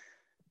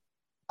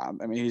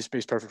 He's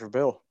perfect for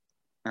Bill.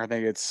 I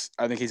think he's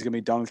going to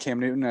be done with Cam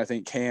Newton. I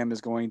think Cam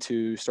is going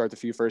to start the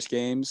few first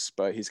games,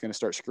 but he's going to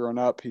start screwing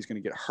up. He's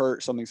going to get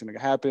hurt. Something's going to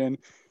happen.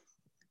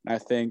 And I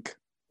think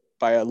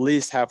by at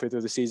least halfway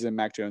through the season,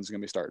 Mac Jones is going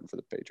to be starting for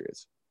the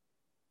Patriots.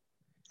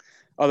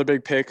 Other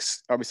big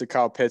picks, obviously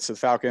Kyle Pitts of the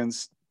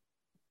Falcons.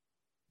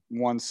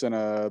 Once in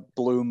a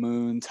blue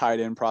moon tight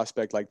end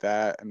prospect like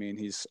that. I mean,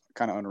 he's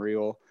kind of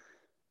unreal.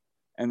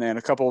 And then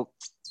a couple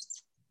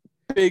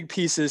big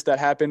pieces that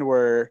happened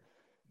were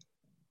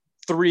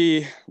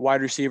 3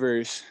 wide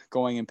receivers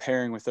going and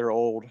pairing with their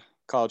old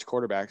college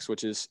quarterbacks,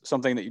 which is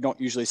something that you don't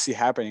usually see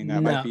happening.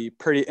 That might be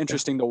pretty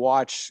interesting to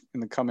watch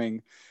in the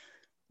coming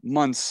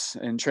months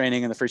in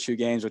training in the first few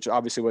games, which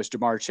obviously was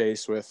Jamar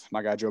Chase with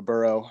my guy Joe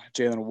Burrow,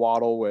 Jalen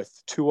Waddle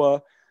with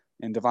Tua,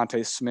 and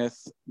Devontae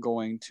Smith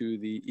going to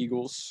the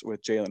Eagles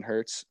with Jalen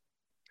Hurts.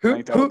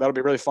 I think that'll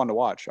be really fun to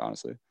watch,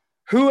 honestly.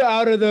 Who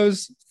out of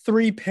those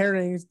 3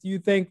 pairings do you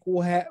think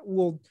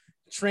will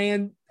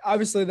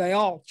obviously they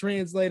all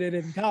translated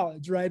in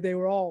college, right? They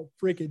were all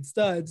freaking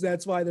studs.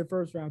 That's why they're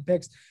first round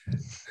picks.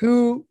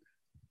 Who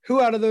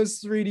out of those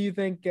three do you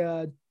think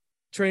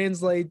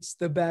translates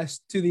the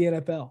best to the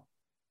NFL?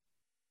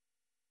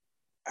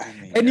 I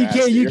mean, And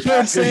you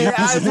can't say.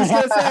 I was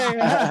just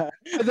gonna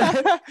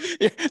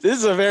say. This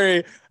is a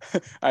very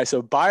all right.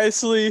 So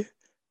biasly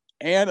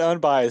and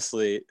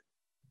unbiasedly,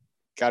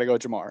 gotta go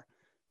Jamar.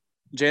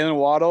 Jalen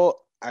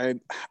Waddle. I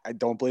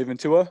don't believe in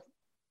Tua.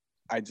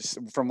 I just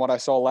from what I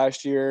saw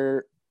last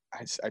year,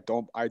 I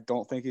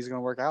don't think he's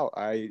gonna work out.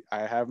 I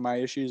have my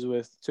issues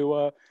with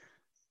Tua.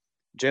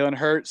 Jalen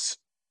Hurts.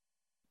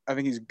 I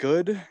think he's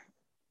good,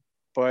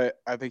 but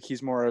I think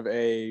he's more of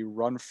a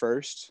run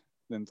first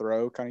than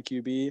throw kind of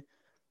QB,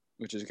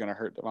 which is going to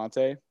hurt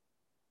Devontae.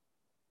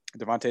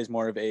 Devontae is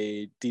more of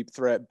a deep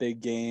threat,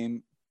 big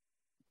game,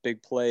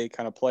 big play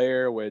kind of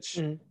player, which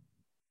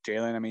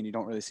Jalen, I mean, you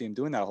don't really see him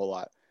doing that a whole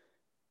lot.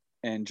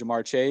 And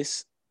Jamar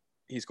Chase,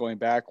 he's going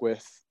back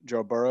with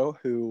Joe Burrow,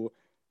 who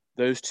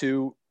those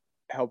two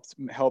helped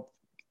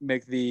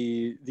make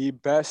the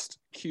best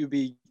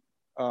QB,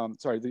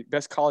 the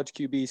best college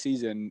QB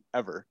season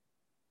ever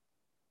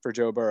for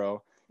Joe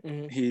Burrow.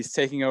 Mm-hmm. He's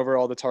taking over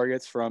all the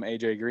targets from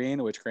AJ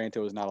Green, which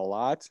granted was not a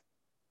lot,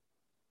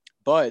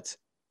 but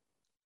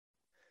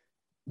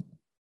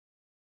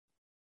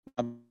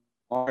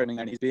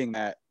and he's being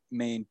that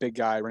main big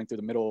guy running through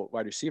the middle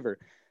wide receiver.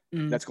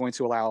 That's going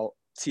to allow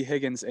T.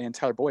 Higgins and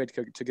Tyler Boyd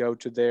to go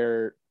to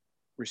their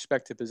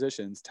respective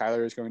positions.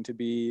 Tyler is going to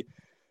be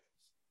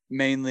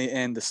mainly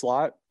in the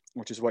slot,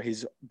 which is what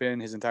he's been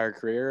his entire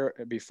career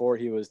before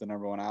he was the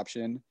number one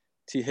option.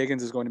 T.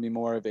 Higgins is going to be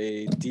more of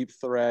a deep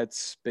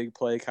threats, big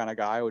play kind of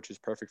guy, which is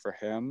perfect for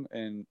him.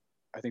 And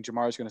I think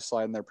Jamar is going to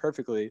slide in there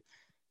perfectly,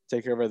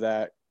 take over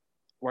that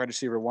wide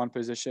receiver one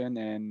position.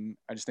 And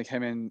I just think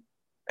him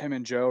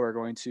and Joe are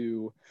going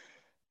to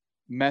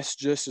mesh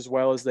just as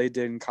well as they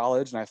did in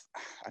college. And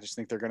I just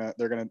think they're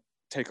gonna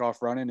take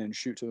off running and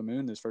shoot to the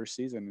moon this first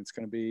season. It's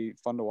going to be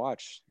fun to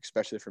watch,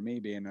 especially for me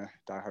being a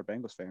diehard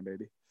Bengals fan,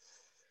 baby.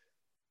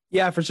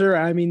 Yeah, for sure.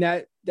 I mean,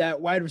 that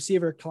wide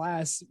receiver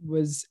class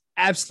was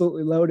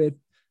absolutely loaded.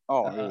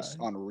 Oh, it was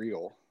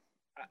unreal.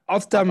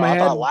 Off the top of my head,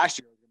 I thought last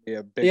year was going to be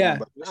a big one,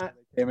 but this year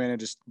they came in and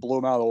just blew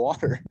them out of the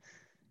water.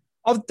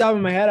 Off the top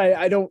of my head,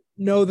 I don't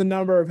know the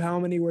number of how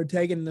many were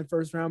taken in the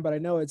first round, but I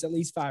know it's at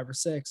least 5 or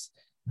 6.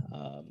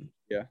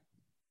 Yeah.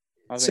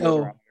 I think so,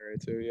 around there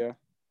too, yeah.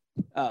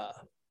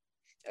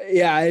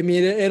 Yeah, I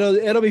mean,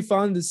 it'll be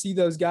fun to see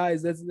those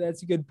guys.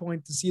 That's a good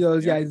point, to see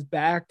those guys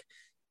back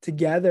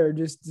together,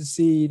 just to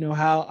see,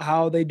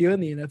 how they do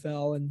in the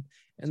NFL. And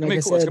like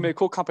it's gonna be a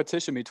cool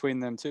competition between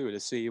them too, to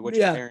see which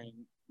pairing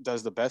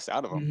does the best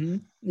out of them. Mm-hmm.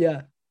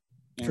 Yeah,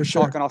 and for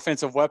sure. Talking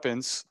offensive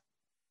weapons,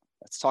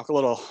 let's talk a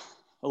little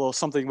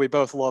something we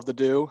both love to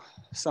do.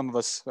 Some of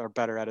us are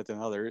better at it than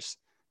others.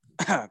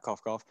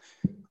 Cough, cough.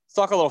 Let's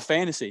talk a little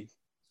fantasy.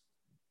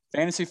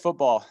 Fantasy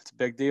football. It's a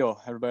big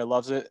deal. Everybody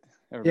loves it.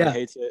 Everybody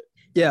hates it.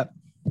 Yeah.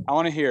 I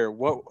want to hear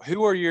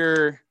who are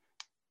your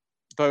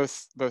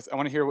both. I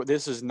want to hear what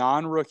this is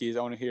non-rookies.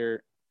 I want to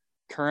hear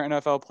current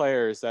NFL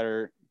players that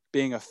are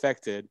being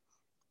affected.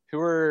 Who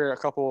are a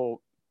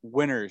couple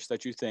winners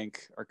that you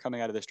think are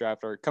coming out of this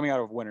draft, or coming out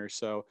of winners?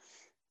 So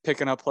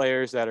picking up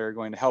players that are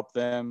going to help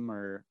them,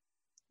 or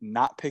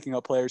not picking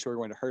up players who are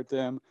going to hurt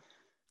them.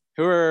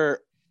 Who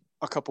are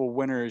a couple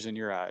winners in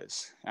your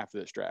eyes after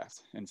this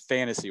draft, and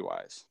fantasy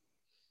wise?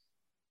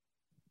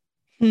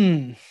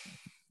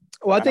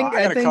 Well,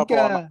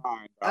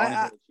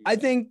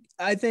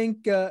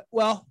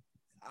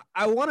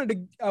 I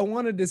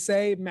wanted to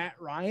say Matt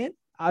Ryan,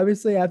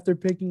 obviously, after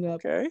picking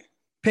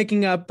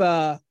up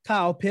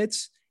Kyle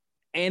Pitts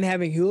and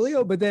having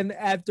Julio, but then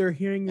after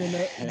hearing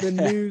the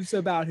news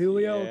about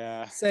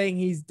Julio saying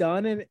he's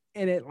done in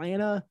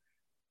Atlanta,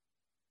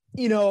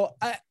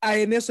 I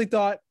initially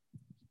thought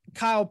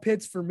Kyle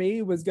Pitts for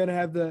me was going to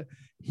have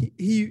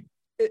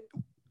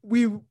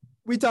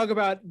we talk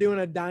about doing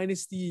a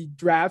dynasty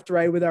draft,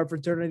 right, with our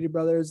fraternity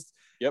brothers.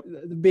 Yep.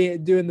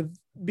 Being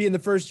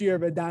the first year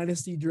of a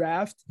dynasty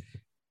draft.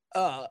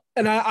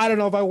 And I don't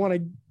know if I want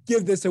to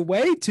give this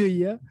away to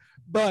you,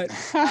 but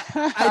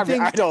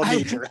I don't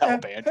need your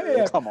help, Andrew.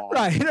 Yeah, come on.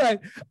 Right.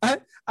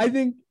 I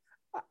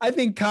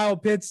think Kyle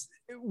Pitts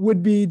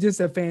would be just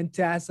a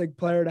fantastic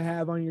player to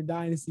have on your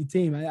dynasty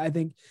team. I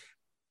think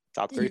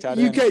top 3 tight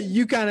end.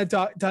 You kind of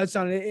touched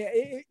on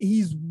it.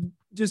 He's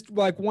just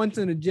like once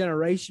in a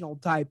generational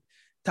type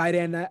tight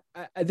end.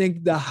 I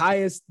think the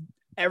highest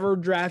ever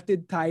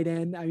drafted tight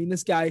end. I mean,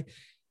 this guy,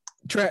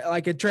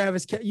 like a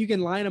Travis, you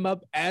can line him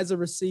up as a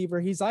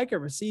receiver. He's like a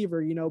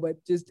receiver,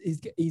 but just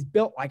he's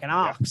built like an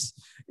ox,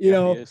 He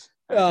is.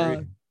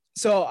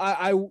 So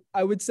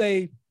I would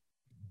say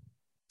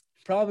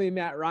probably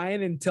Matt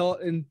Ryan until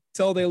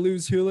they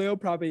lose Julio,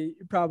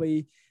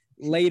 probably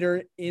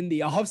later in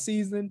the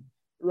offseason,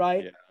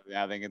 right?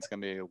 Yeah, I think it's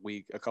gonna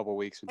be a couple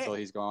weeks until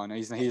he's gone.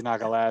 He's not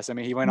gonna last. I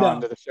mean, he went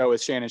on to the show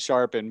with Shannon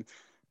Sharp and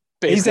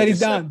basically he said he's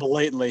done.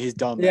 Blatantly, he's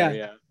done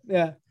there.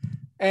 Yeah.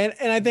 And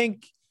I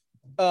think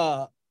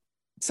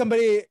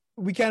somebody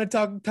we kind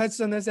of touched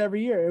on this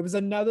every year. It was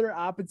another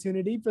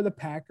opportunity for the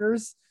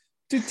Packers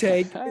to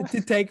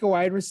take a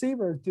wide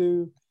receiver,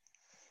 to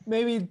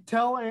maybe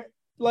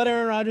let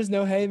Aaron Rodgers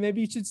know, hey,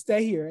 maybe you should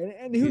stay here.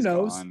 And who He's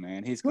knows, gone,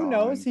 man. He's who gone.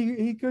 knows?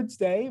 He could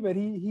stay, but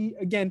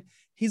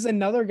he's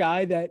another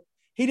guy that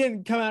he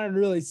didn't come out and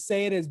really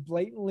say it as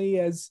blatantly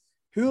as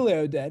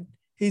Julio did.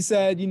 He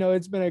said,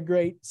 it's been a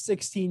great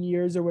 16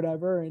 years or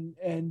whatever.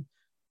 And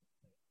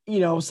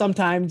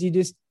sometimes you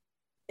just,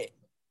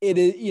 it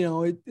is,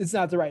 it's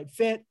not the right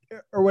fit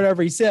or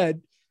whatever he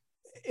said.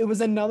 It was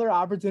another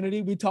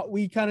opportunity.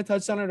 We kind of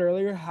touched on it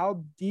earlier,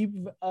 how deep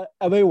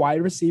of a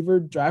wide receiver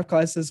draft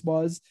class this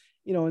was,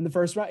 in the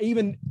first round.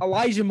 Even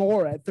Elijah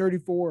Moore at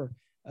 34.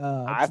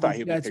 I thought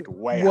he would be picked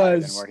way higher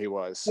than where he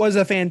was. Was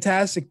a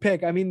fantastic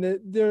pick. I mean,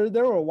 there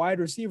were wide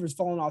receivers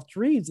falling off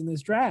trees in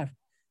this draft.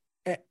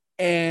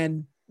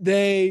 And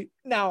they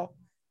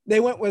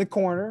went with a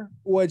corner,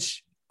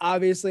 which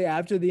obviously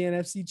after the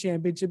NFC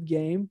Championship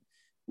game,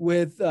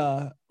 with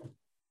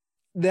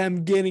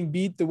them getting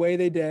beat the way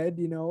they did,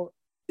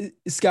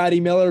 Scotty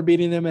Miller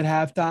beating them at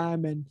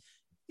halftime, and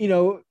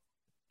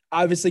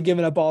obviously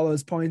giving up all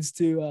those points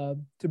to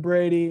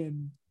Brady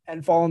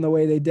and falling the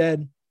way they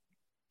did.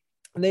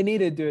 And they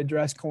needed to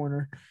address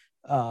corner,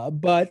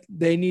 but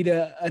they need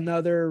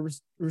another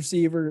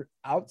receiver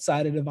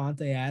outside of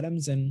Devontae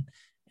Adams, and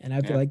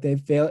I feel like they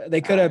failed.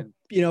 They could have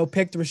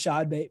picked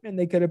Rashad Bateman.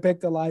 They could have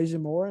picked Elijah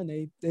Moore, and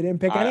they didn't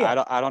pick any.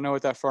 I don't know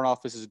what that front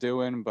office is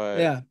doing, but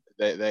yeah,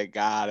 they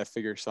gotta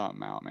figure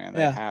something out, man.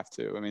 They have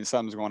to. I mean,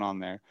 something's going on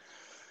there.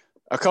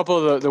 A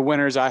couple of the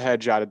winners I had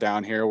jotted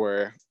down here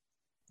were,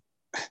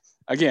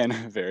 again,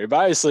 very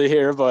biasly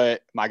here,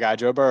 but my guy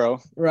Joe Burrow,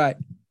 right,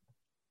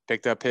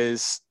 picked up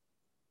his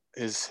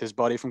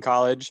buddy from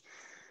college,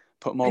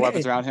 put more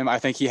weapons around him. I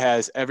think he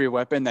has every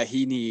weapon that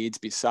he needs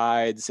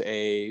besides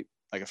a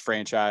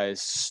franchise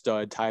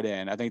stud tight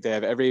end. I think they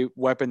have every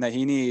weapon that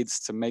he needs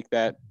to make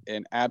that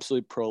an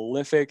absolutely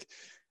prolific,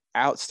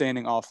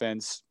 outstanding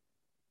offense.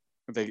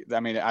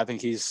 I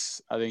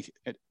think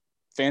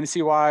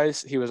fantasy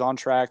wise, he was on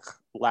track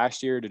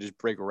last year to just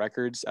break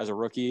records as a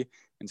rookie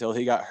until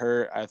he got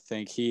hurt. I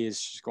think he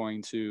is just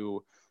going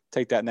to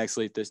take that next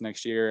leap this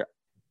next year.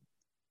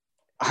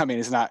 I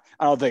mean, I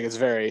don't think it's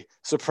very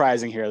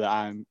surprising here that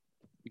I'm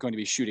going to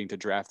be shooting to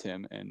draft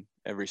him in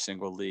every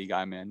single league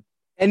I'm in.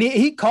 And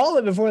he called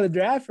it before the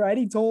draft, right?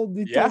 He told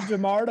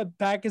Jamar to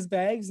pack his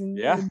bags.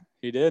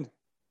 He did.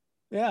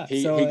 Yeah.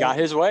 He got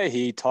his way.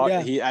 He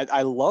talked. Yeah.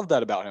 I love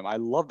that about him. I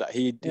love that.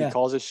 He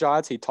calls his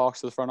shots. He talks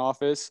to the front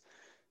office.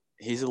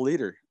 He's a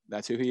leader.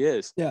 That's who he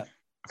is. Yeah.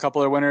 A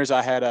couple of winners.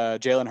 I had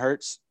Jalen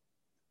Hurts.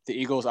 The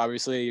Eagles,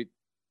 obviously,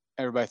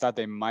 everybody thought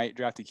they might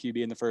draft a QB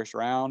in the first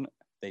round.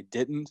 They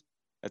didn't.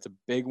 That's a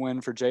big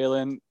win for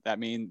Jalen.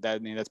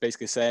 That's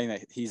basically saying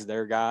that he's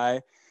their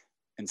guy.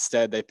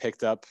 Instead, they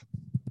picked up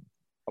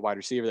a wide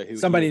receiver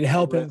somebody to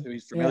help him, who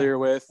he's familiar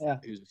with,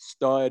 who's a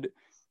stud.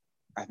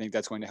 I think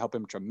that's going to help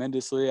him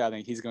tremendously. I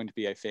think he's going to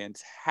be a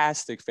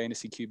fantastic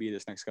fantasy QB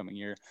this next coming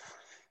year.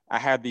 I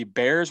had the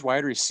Bears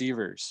wide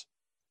receivers.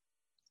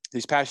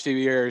 These past 2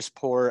 years,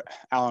 poor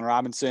Allen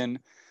Robinson.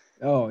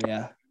 Oh,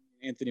 yeah.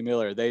 Anthony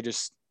Miller, they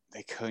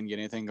couldn't get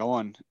anything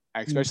going,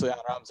 especially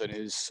Allen Robinson,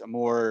 who's a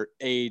more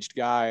aged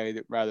guy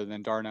rather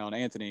than Darnell and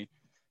Anthony.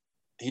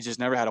 He just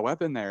never had a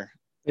weapon there.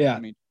 Yeah. I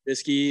mean,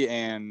 Trubisky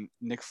and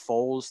Nick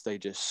Foles, they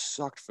just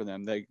sucked for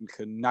them. They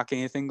could not get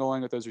anything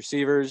going with those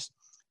receivers.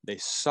 They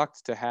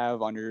sucked to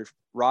have on your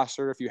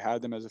roster if you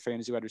had them as a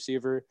fantasy wide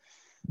receiver.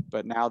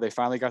 But now they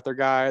finally got their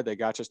guy. They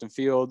got Justin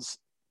Fields.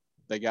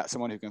 They got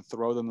someone who can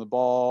throw them the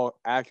ball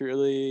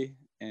accurately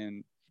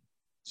and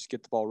just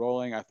get the ball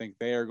rolling. I think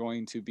they are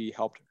going to be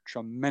helped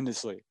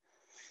tremendously.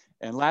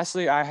 And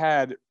lastly, I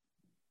had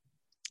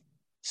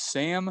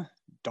Sam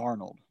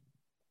Darnold.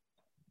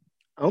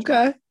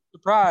 Okay.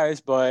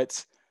 Surprise,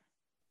 but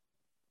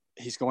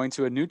he's going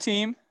to a new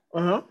team.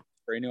 Brand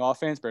new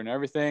offense, brand new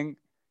everything.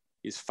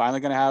 He's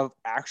finally going to have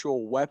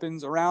actual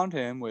weapons around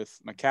him with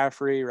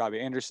McCaffrey, Robbie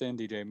Anderson,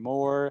 DJ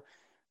Moore.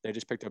 They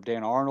just picked up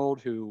Dan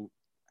Arnold, who,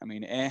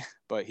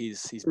 but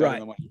he's better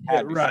than what he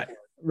had before.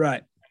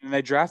 Right. And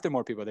they drafted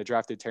more people. They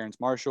drafted Terrence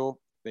Marshall.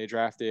 They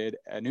drafted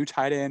a new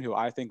tight end who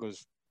I think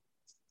was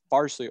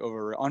vastly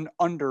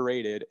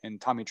underrated,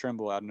 and Tommy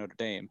Tremble out of Notre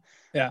Dame.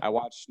 Yeah. I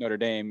watched Notre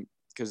Dame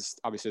because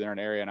obviously they're an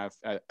area,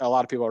 and a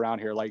lot of people around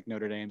here like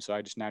Notre Dame, so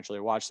I just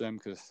naturally watch them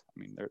because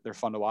they're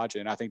fun to watch,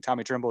 and I think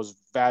Tommy Tremble is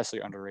vastly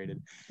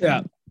underrated.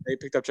 Yeah, they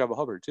picked up Chuba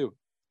Hubbard too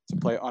to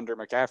play under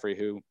McCaffrey,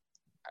 who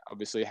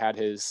obviously had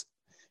his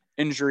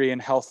injury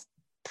and health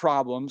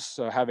problems.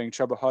 So having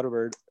Chuba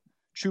Hubbard,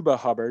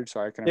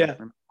 sorry, I can't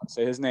remember how to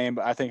say his name,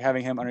 but I think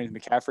having him underneath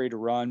McCaffrey to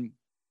run,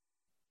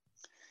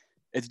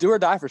 it's do or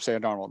die for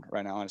Sam Darnold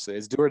right now, honestly.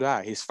 It's do or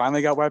die. He's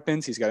finally got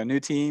weapons. He's got a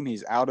new team.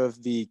 He's out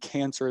of the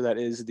cancer that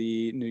is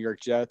the New York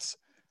Jets.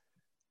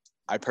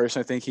 I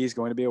personally think he's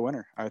going to be a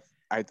winner.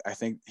 I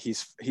think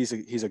he's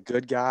a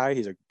good guy.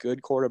 He's a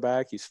good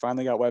quarterback. He's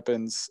finally got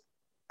weapons.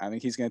 I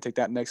think he's going to take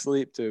that next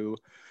leap to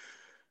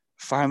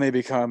finally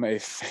become a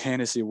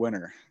fantasy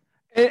winner.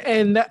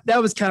 And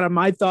that was kind of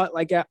my thought,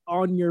 like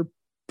on your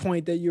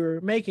point that you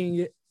were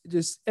making,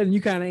 and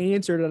you kind of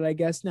answered it, I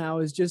guess. Now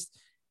is just,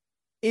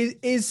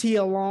 is he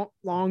a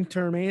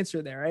long-term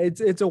answer there?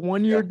 It's a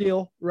 1-year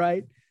deal,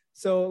 right?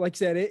 So like I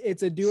said,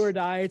 it's a do or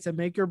die. It's a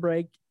make or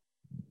break.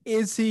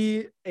 Is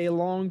he a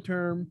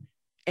long-term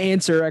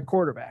answer at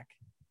quarterback?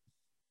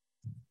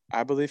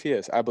 I believe he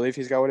is. I believe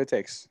he's got what it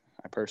takes.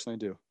 I personally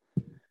do.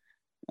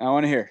 I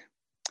want to hear,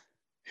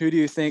 who do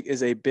you think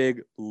is a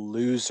big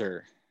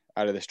loser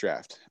out of this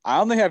draft? I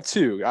only have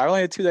two that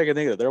I can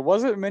think of. There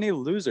wasn't many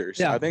losers.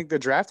 Yeah. I think the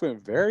draft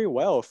went very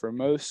well for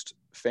most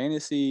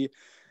fantasy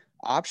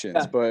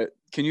options, but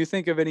can you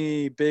think of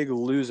any big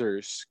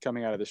losers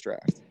coming out of this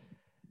draft?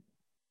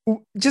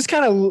 Just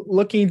kind of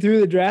looking through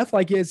the draft,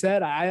 like you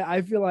said,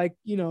 I feel like,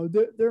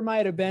 there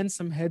might have been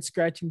some head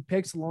scratching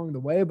picks along the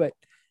way, but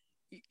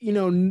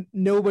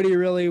nobody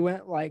really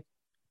went like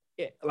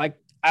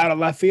out of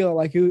left field.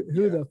 Like who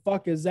the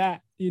fuck is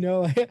that?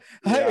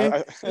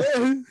 I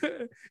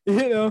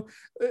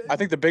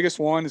think the biggest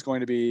one is going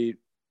to be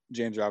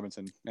James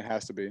Robinson. It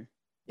has to be.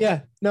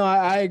 Yeah, no,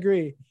 I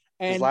agree.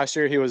 And last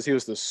year he was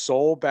the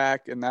sole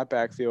back in that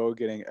backfield,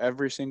 getting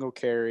every single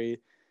carry.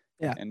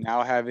 Yeah. And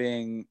now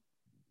having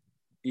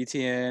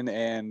Etienne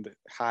and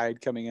Hyde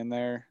coming in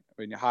there.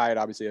 I mean, Hyde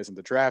obviously isn't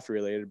the draft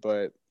related,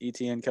 but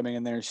Etienne coming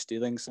in there,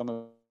 stealing some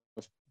of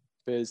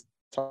his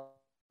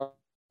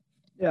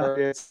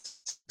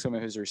targets, some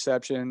of his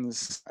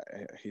receptions.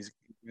 He's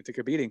going to take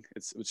a beating.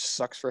 Which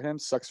sucks for him.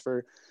 Sucks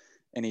for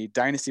any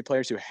dynasty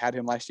players who had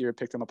him last year,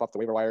 picked him up off the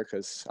waiver wire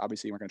because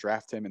obviously you weren't going to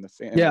draft him in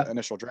the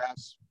initial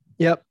drafts.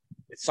 Yep.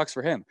 It sucks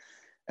for him.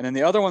 And then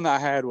the other one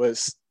that I had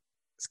it's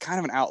kind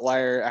of an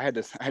outlier. I had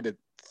to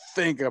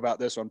think about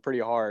this one pretty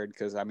hard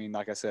because, I mean,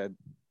 like I said,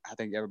 I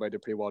think everybody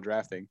did pretty well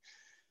drafting,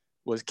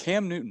 was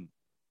Cam Newton.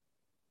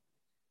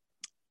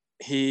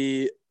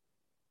 He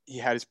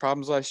had his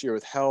problems last year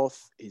with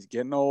health. He's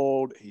getting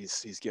old.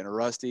 He's getting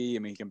rusty. I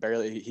mean,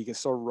 he can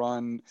still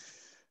run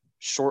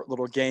short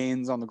little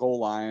gains on the goal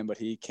line, but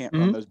he can't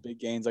run those big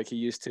gains like he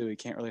used to. He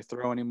can't really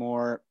throw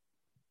anymore.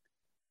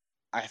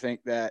 I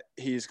think that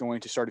he's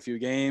going to start a few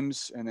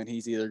games, and then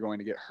he's either going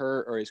to get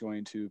hurt or he's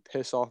going to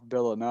piss off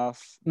Bill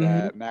enough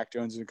that Mac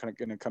Jones is going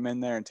to come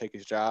in there and take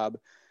his job.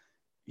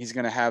 He's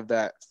going to have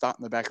that thought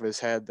in the back of his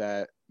head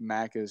that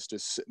Mac is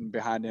just sitting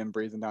behind him,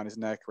 breathing down his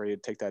neck, ready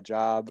to take that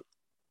job.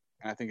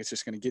 And I think it's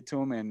just going to get to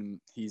him,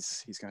 and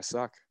he's going to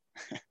suck.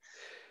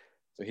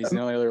 So he's the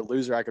only other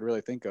loser I could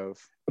really think of.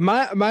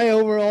 My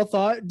overall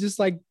thought, just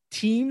like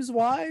teams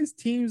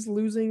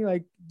losing,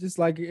 like just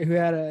like who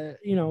had a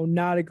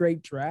not a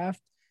great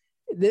draft,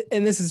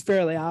 and this is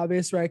fairly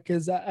obvious, right?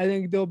 Because I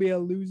think there'll be a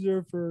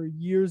loser for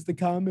years to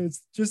come.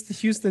 It's just the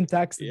Houston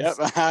Texans. Yep,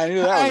 I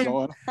knew that was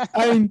going.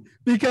 I mean,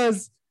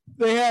 because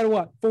they had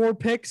 4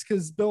 picks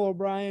because Bill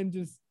O'Brien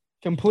just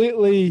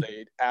completely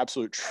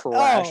absolute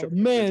trash. Oh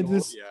man,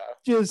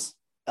 just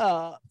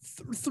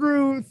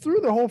threw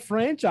the whole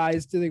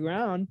franchise to the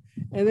ground.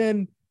 And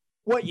then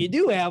what you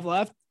do have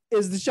left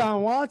is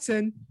Deshaun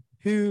Watson,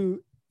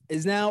 who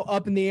is now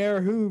up in the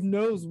air. Who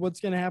knows what's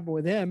going to happen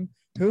with him?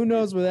 Who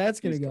knows where that's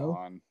going to go?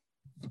 Gone.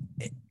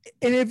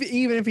 And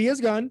even if he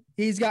is gone,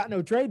 he's got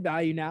no trade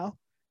value now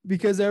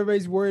because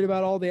everybody's worried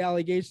about all the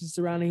allegations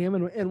surrounding him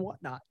and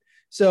whatnot.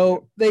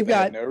 So they've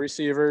got no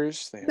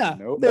receivers. They've got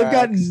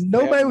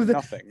nobody with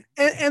nothing.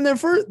 And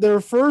their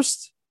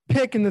first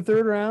pick in the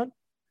 3rd round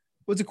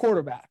was a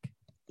quarterback.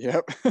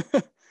 Yep.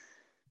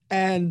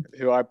 And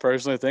who I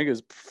personally think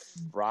is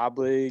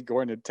probably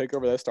going to take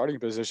over that starting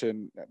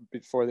position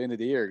before the end of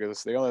the year,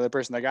 because the only other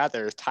person they got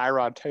there is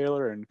Tyrod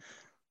Taylor and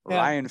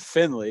Ryan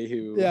Finley,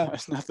 who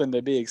has nothing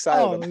to be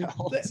excited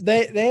about.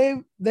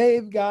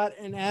 They've got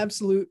an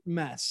absolute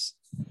mess.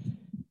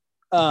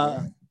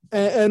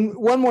 And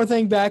one more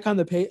thing back on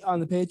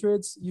the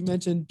Patriots, you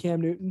mentioned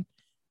Cam Newton.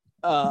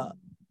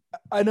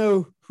 I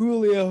know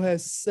Julio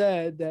has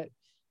said that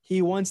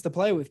he wants to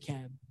play with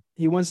Cam.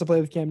 He wants to play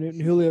with Cam Newton.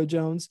 Julio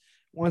Jones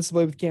wants to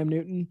play with Cam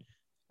Newton.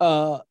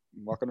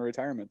 Welcome to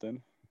retirement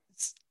then.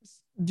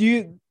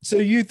 You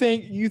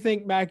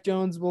think Mac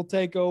Jones will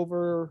take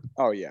over?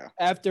 Oh yeah.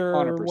 After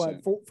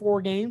 100%. what,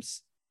 4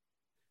 games?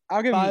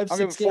 I'll give him 4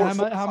 to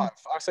 5.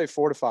 I'll say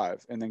 4 to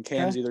 5, and then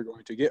Cam's either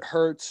going to get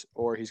hurt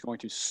or he's going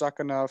to suck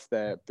enough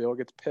that Bill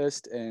gets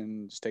pissed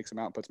and just takes him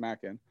out and puts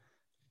Mac in.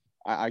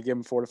 I give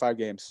him 4 to 5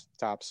 games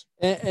tops.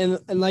 And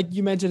like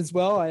you mentioned as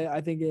well,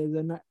 I think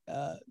it's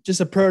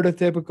just a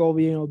prototypical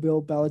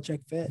Bill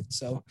Belichick fit.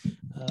 So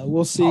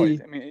we'll see. Oh,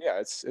 I mean, yeah,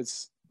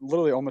 it's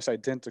literally almost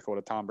identical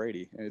to Tom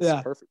Brady.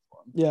 It's perfect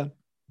for him. Yeah,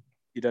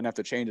 he doesn't have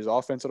to change his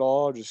offense at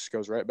all. Just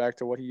goes right back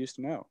to what he used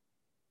to know.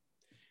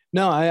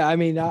 No, I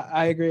mean,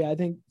 I agree. I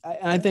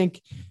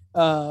think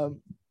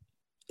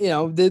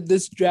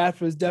this draft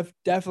was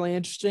definitely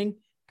interesting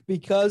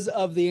because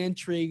of the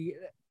intrigue.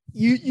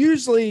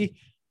 Usually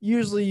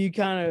you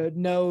kind of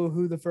know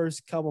who the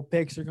first couple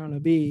picks are going to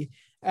be.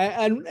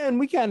 And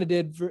we kind of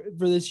did for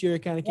this year. It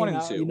kind of came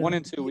out. 1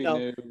 and 2 we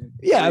knew.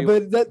 Yeah,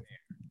 but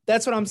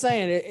that's what I'm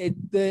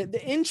saying.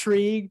 The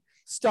intrigue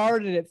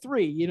started at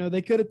 3. You know,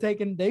 they could have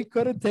taken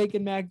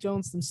Mac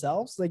Jones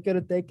themselves. They could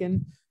have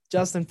taken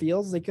Justin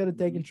Fields. They could have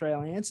taken Trey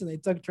Lance, and they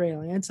took Trey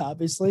Lance,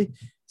 obviously.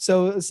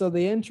 So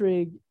the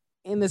intrigue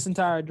in this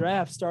entire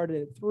draft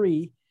started at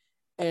 3.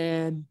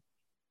 And,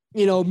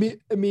 you know,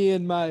 me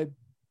and my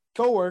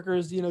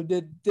coworkers, you know,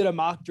 did a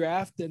mock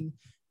draft, and,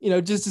 you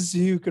know, just to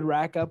see who could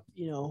rack up,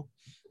 you know,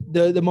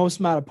 the most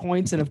amount of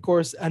points. And of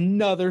course,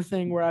 another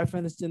thing where I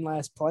finished in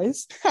last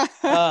place.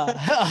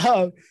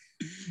 But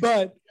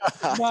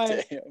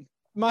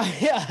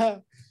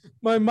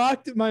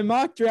my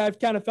mock draft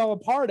kind of fell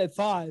apart at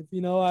 5.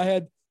 You know, I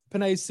had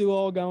Penei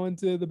Sewell going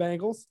to the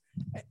Bengals,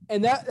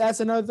 and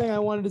that's another thing I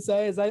wanted to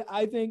say is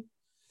I think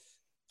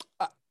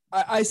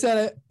I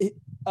said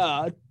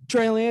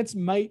Trey Lance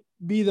might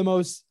be the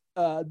most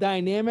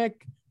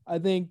dynamic. I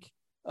think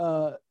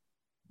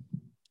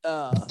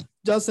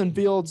Justin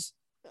Fields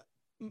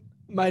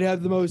might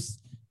have the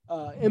most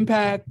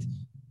impact,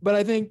 but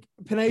I think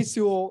Penei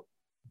Sewell,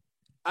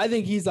 I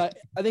think he's got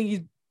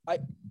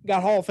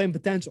Hall of Fame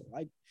potential.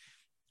 Like,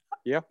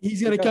 yeah,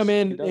 he's going to come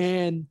in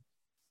and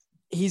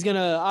he's going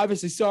to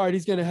obviously start.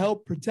 He's going to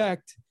help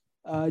protect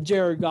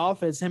Jared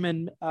Goff as him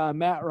and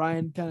Matt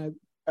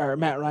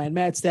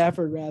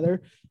Stafford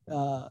rather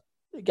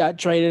got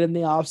traded in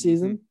the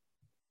offseason.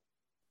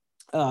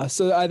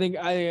 So I think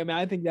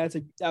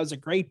that was a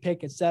great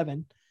pick at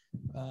 7.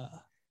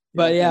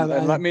 But yeah,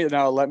 and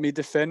let me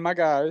defend my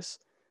guys.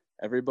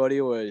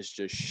 Everybody was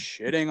just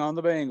shitting on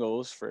the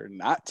Bengals for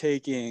not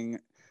taking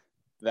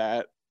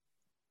that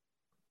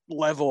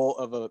level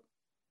of a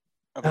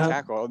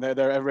tackle.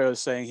 Everybody was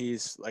saying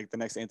he's like the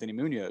next Anthony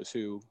Munoz,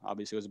 who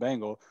obviously was a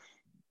Bengal.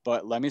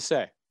 But let me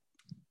say,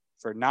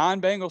 for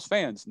non-Bengals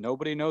fans,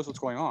 nobody knows what's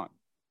going on.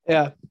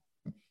 Yeah.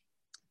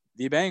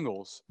 The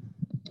Bengals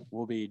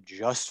will be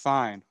just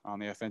fine on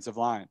the offensive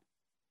line.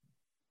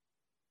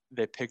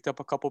 They picked up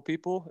a couple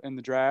people in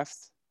the draft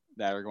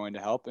that are going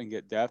to help and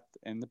get depth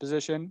in the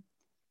position.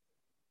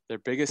 Their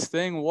biggest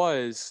thing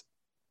was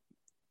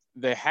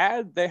they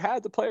had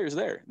the players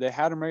there. They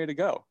had them ready to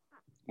go.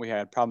 We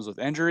had problems with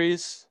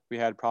injuries. We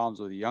had problems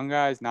with young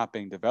guys not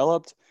being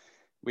developed.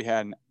 We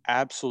had an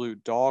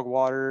absolute dog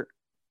water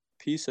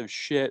piece of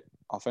shit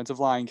offensive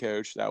line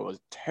coach that was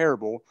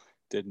terrible,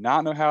 did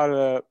not know how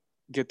to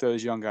get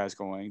those young guys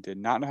going, did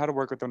not know how to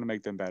work with them to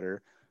make them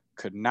better,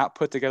 could not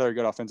put together a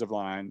good offensive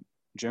line.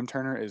 Jim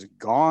Turner is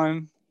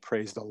gone.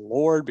 Praise the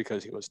Lord,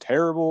 because he was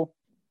terrible.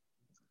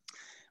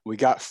 We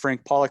got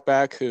Frank Pollock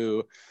back,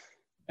 who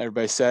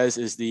everybody says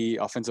is the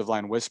offensive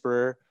line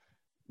whisperer.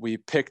 We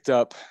picked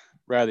up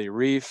Riley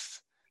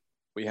Reef.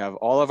 We have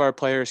all of our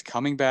players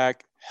coming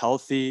back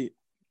healthy.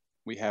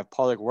 We have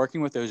Pollock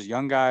working with those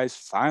young guys,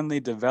 finally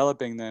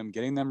developing them,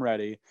 getting them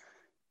ready.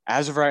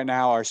 As of right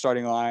now, our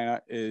starting line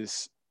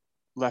is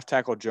left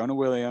tackle Jonah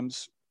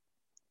Williams.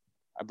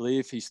 I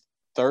believe he's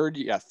third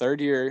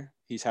year.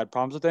 He's had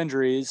problems with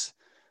injuries.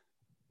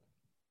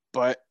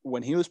 But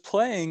when he was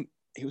playing,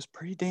 he was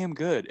pretty damn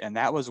good. And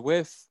that was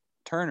with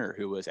Turner,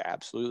 who was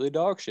absolutely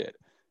dog shit.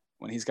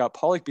 When he's got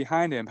Pollock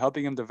behind him,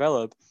 helping him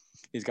develop,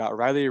 he's got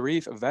Riley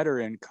Reef, a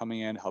veteran,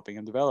 coming in, helping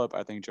him develop.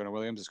 I think Jonah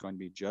Williams is going to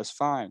be just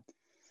fine.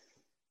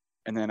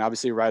 And then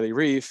obviously Riley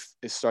Reef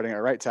is starting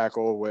at right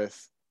tackle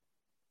with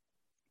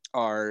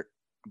our,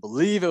 I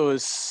believe it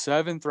was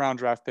 7th round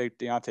draft pick,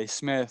 Deontay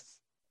Smith,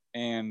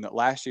 and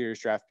last year's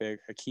draft pick,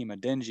 Hakeem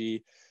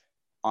Adeniji,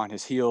 on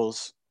his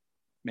heels,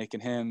 making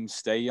him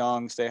stay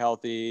young, stay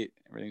healthy.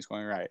 Everything's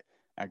going right.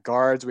 At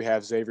guards, we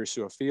have Xavier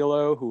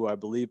Suafilo, who I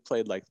believe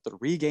played like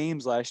 3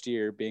 games last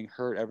year, being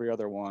hurt every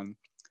other one.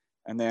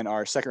 And then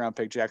our 2nd round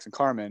pick, Jackson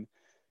Carman.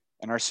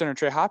 And our center,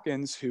 Trey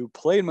Hopkins, who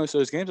played most of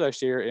those games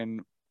last year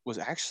and was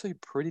actually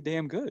pretty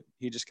damn good.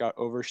 He just got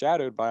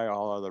overshadowed by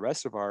all of the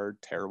rest of our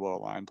terrible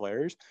line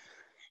players.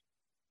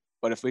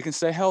 But if we can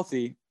stay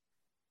healthy,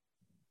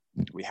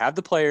 we have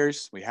the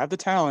players, we have the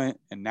talent,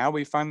 and now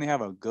we finally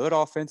have a good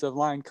offensive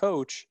line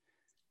coach,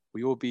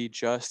 we will be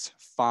just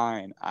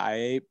fine.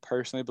 I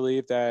personally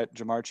believe that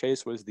Ja'Marr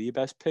Chase was the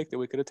best pick that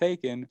we could have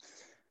taken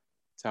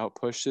to help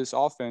push this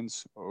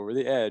offense over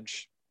the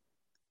edge.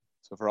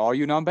 So for all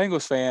you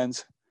non-Bengals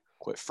fans,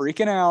 quit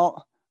freaking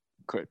out.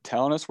 Quit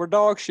telling us we're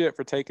dog shit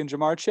for taking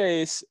Ja'Marr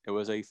Chase. It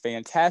was a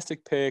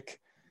fantastic pick.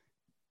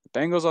 The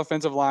Bengals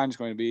offensive line is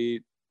going to be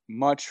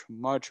much,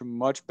 much,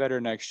 much better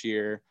next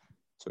year.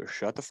 So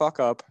shut the fuck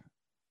up.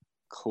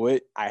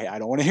 Quit. I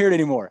don't want to hear it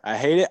anymore. I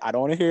hate it. I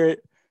don't want to hear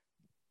it.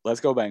 Let's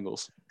go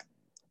Bengals.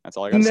 That's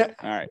all I got to say.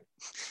 All right.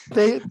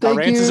 My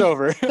rant is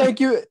over.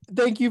 Thank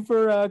you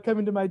for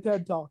coming to my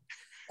TED Talk.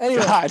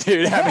 Anyway. God,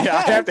 dude, I mean,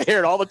 I have to hear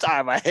it all the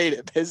time. I hate it.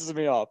 It pisses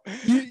me off.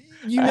 I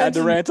had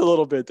to rant a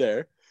little bit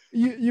there.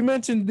 You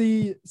mentioned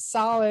the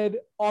solid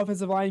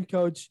offensive line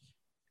coach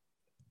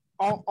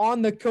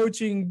on the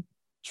coaching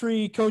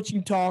tree,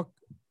 coaching talk.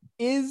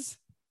 Is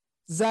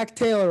Zach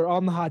Taylor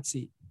on the hot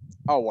seat?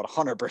 Oh,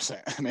 100%.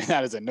 I mean,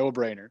 that is a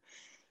no-brainer.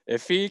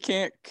 If he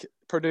can't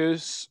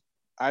produce,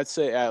 I'd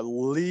say at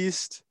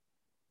least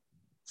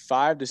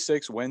 5 to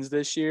 6 wins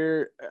this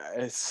year,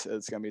 it's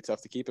going to be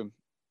tough to keep him.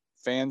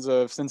 fans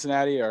of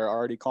Cincinnati are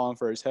already calling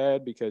for his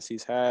head because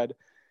he's had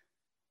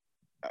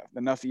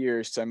enough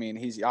years to, I mean,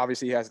 he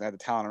hasn't had the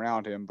talent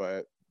around him,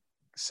 but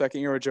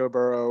second year with Joe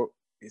Burrow,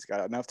 he's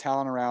got enough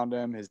talent around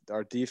him.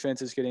 Our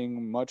defense is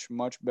getting much,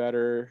 much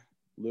better.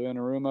 Lou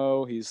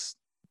Anarumo,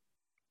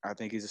 I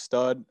think he's a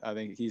stud. I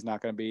think he's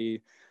not going to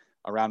be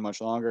around much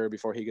longer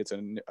before he gets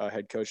a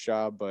head coach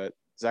job. But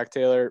Zach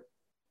Taylor,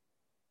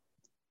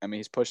 I mean,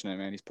 he's pushing it,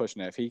 man. He's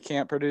pushing it. If he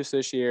can't produce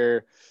this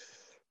year,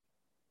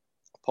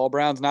 Paul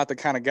Brown's not the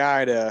kind of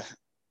guy to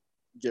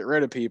get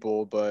rid of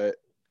people, but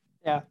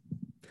yeah,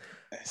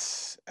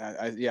 he's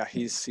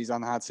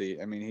on the hot seat.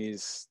 I mean,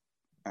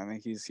 I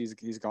think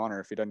he's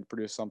goner if he doesn't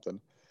produce something.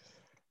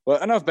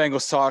 But enough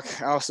Bengals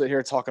talk. I'll sit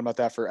here talking about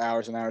that for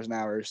hours and hours and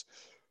hours.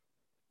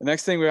 The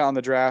next thing we got on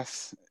the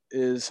draft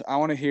is I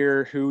want to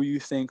hear who you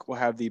think will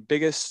have the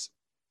biggest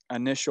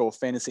initial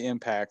fantasy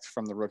impact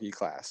from the rookie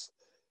class.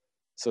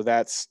 So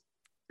that's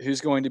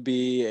who's going to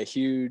be a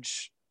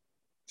huge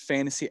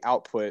fantasy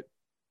output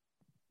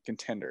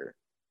contender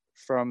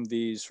from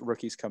these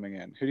rookies coming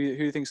in. Who do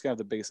you think is going to have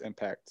the biggest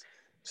impact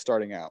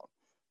starting out?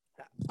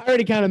 I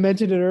already kind of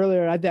mentioned it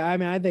earlier. I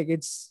think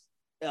it's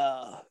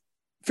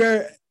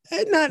fair,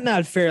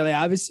 not fairly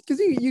obvious, because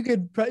you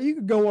could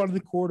go one of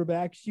the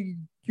quarterbacks. You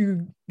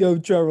could go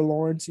Trevor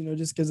Lawrence,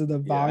 just because of the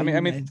volume. I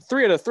mean,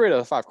 three out of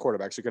the five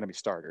quarterbacks are going to be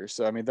starters.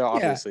 So I mean, they'll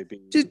obviously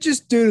be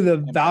just due to the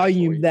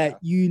volume that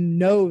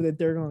that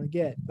they're going to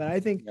get. But I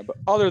think, but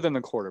other than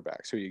the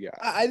quarterbacks, who you got?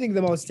 I think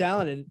the most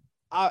talented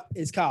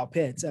is Kyle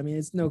Pitts. I mean,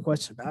 it's no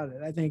question about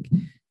it. I think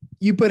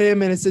you put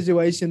him in a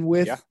situation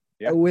with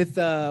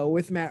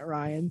Matt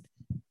Ryan,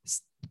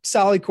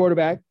 solid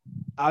quarterback,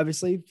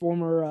 obviously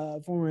former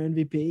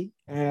MVP.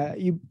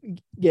 You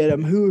get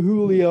him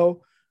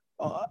Julio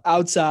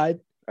outside.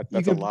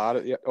 That's a lot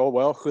of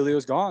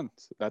Julio's gone.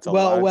 That's a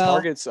lot of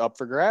targets up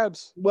for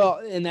grabs.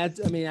 Well, and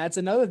that's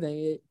another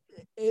thing.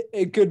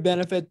 It could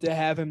benefit to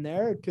have him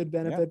there. It could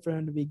benefit for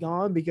him to be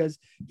gone because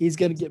he's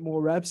going to get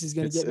more reps. He's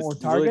going to get more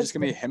targets. It's really just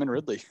going to be him and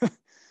Ridley.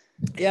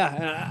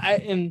 Yeah,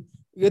 and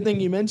good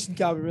thing you mentioned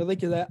Calvin Ridley,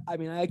 because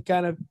I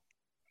kind of,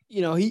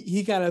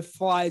 he kind of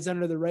flies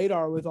under the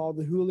radar with all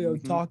the Julio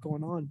talk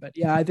going on. But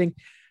yeah, I think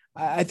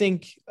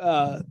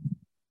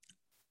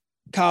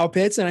Kyle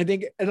Pitts, and I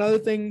think another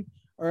thing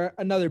or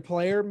another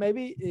player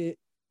maybe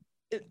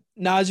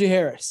Najee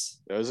Harris.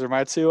 Those are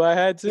my two I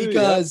had too.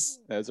 Because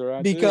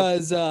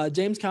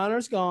James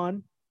Conner's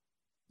gone.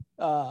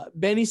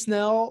 Benny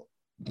Snell,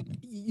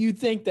 you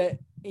think that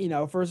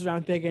first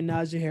round pick and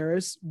Najee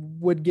Harris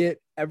would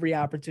get every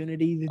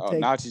opportunity to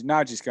take.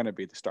 Najee's going to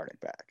be the starting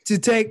back. To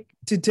take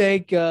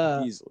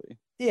easily.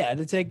 Yeah,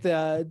 to take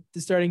the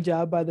starting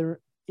job by the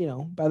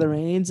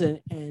reins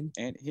and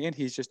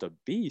he's just a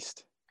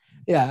beast.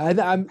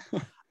 Yeah,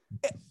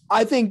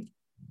 I think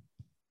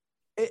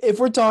if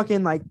we're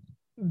talking like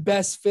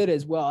best fit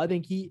as well, I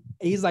think he's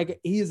a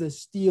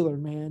Steeler,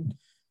 man.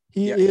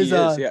 He's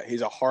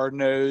a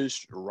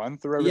hard-nosed,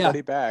 run-through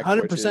everybody back,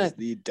 100%. Which is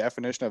the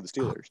definition of the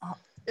Steelers.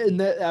 And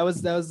that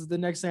was the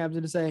next thing I was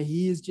going to say.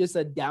 He's just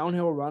a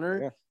downhill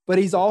runner, but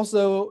he's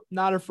also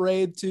not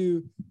afraid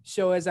to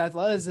show his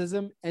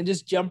athleticism and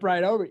just jump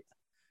right over you.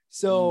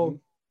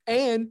 So,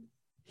 and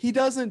he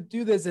doesn't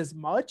do this as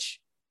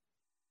much,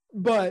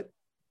 but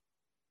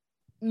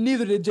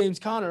neither did James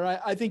Conner.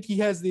 I think he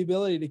has the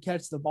ability to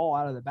catch the ball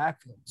out of the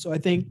backfield. So I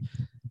think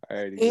I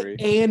agree.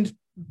 And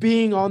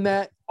being on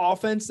that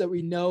offense that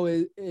we know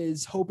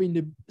is hoping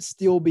to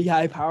still be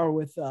high power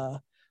with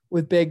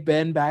Big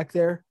Ben back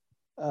there.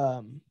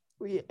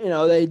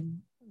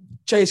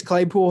 Chase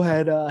Claypool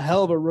had a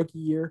hell of a rookie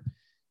year.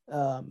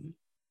 And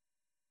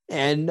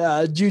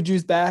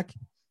Juju's back.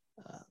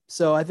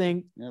 So I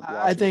think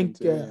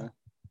Najee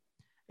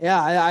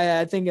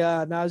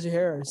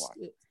Harris,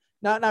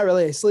 not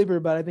really a sleeper,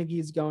 but I think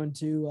he's going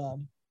to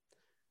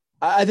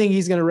I think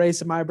he's going to raise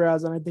some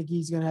eyebrows, and I think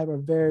he's going to have a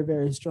very,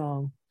 very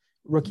strong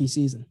rookie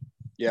season.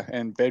 Yeah,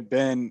 and Big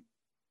Ben,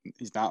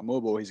 he's not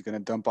mobile. He's going to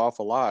dump off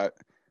a lot.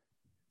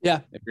 Yeah.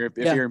 If you're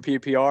in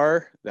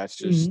PPR, that's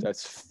just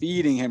that's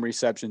feeding him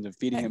receptions and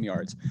feeding him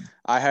yards.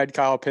 I had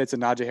Kyle Pitts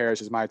and Najee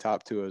Harris as my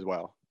top two as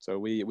well. So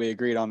we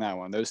agreed on that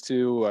one. Those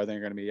two, I think,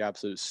 are going to be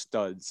absolute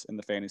studs in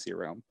the fantasy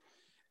realm.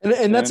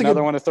 And that's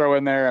another one to throw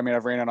in there. I mean,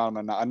 I've ran it on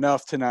him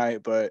enough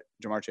tonight, but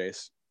Jamar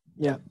Chase.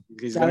 Yeah,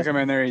 he's going to come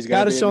in there. He's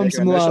going to show him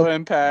some initial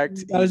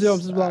impact. Got to show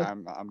him some love.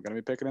 I'm going to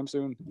be picking him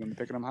soon. I'm going to be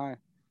picking him high.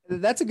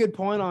 That's a good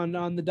point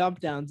on the dump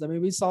downs. I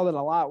mean, we saw that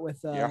a lot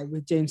with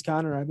James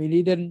Conner. I mean,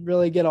 he didn't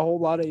really get a whole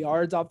lot of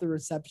yards off the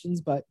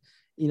receptions, but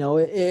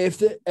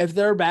if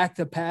they're back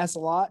to pass a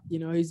lot,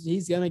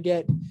 he's going to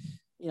get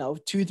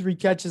 2-3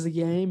 catches a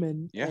game,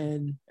 and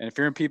if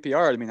you're in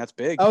PPR, I mean, that's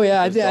big. Oh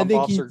yeah, I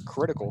think he's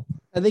critical.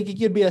 I think he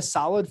could be a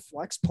solid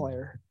flex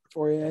player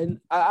for you. And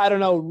I don't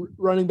know,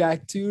 running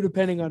back too,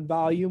 depending on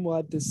volume, we'll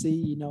have to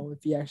see,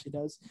 if he actually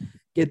does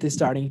get the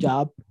starting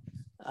job.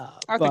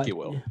 I think he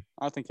will.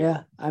 I think he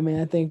will. I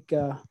mean, I think.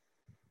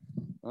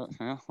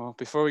 Well,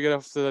 before we get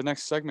up to the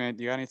next segment,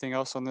 do you got anything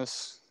else on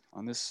this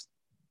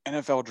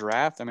NFL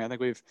draft? I mean, I think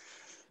we've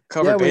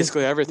Covered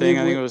basically everything.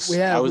 I think it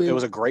we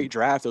was a great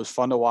draft. It was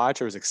fun to watch.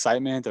 There was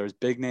excitement. There was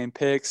big name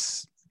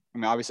picks. I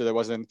mean, obviously there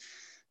wasn't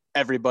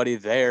everybody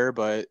there,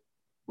 but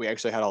we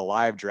actually had a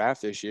live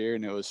draft this year,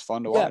 and it was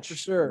fun to watch. For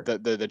sure.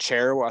 The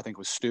chair, I think,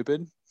 was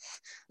stupid.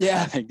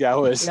 Yeah, I think that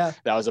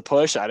was a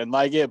push. I didn't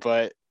like it,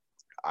 but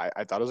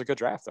I thought it was a good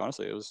draft.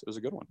 Honestly, it was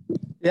a good one.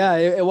 Yeah,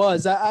 it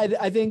was.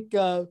 I think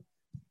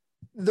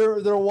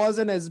there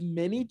wasn't as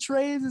many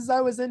trades as I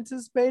was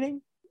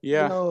anticipating.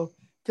 Yeah.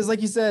 Because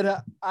like you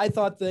said, I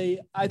thought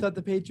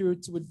the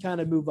Patriots would kind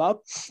of move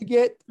up to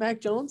get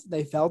Mac Jones.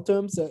 They fell to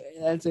him, so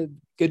that's a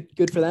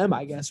good for them,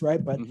 I guess,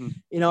 right? But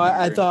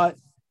I thought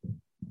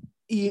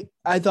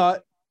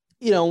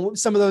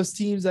some of those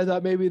teams. I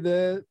thought maybe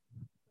the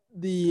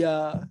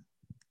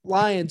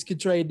Lions could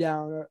trade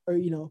down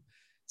or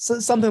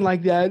something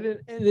like that,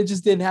 and it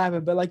just didn't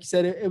happen. But like you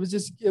said, it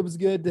was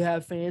good to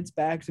have fans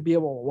back to be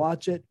able to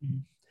watch it,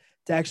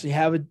 to actually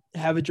have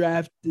a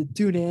draft to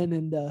tune in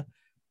and.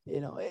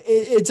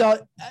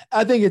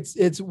 I think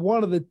it's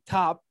one of the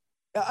top.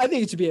 I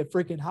think it should be a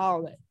freaking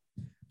holiday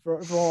for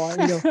all. I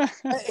would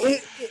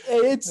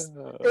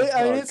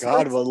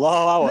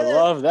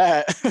love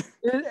that.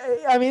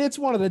 It's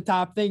one of the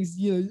top things.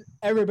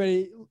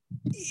 Everybody.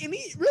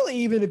 Really,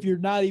 even if you're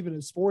not even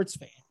a sports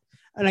fan,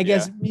 and I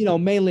guess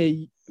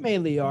mainly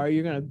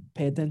you're gonna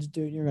pay attention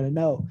to it. And you're gonna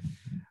know,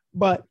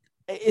 but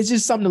it's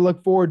just something to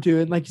look forward to.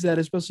 And like you said,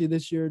 especially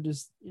this year,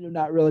 just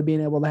not really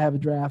being able to have a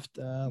draft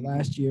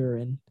last year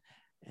and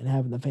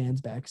having the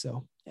fans back.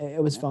 So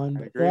it was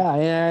fun. But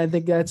I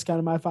think that's kind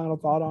of my final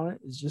thought on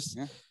it. Is just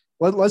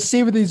let's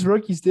see what these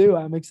rookies do.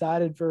 I'm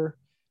excited for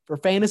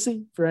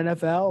fantasy, for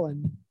NFL,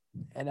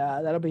 and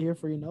that'll be here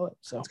for it.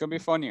 So it's gonna be a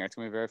fun year. It's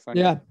gonna be very fun.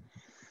 Yeah. Year.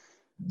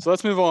 So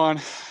let's move on.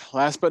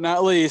 Last but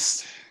not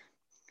least,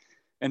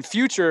 in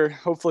future,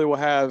 hopefully we'll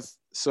have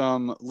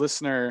some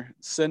listener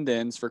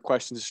send-ins for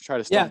questions to try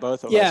to stump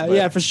both of us.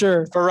 Yeah, for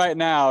sure. For right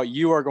now,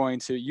 you've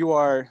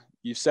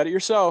said it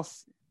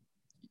yourself.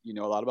 You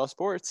know a lot about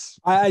sports.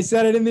 I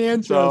said it in the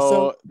intro.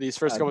 So these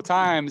first couple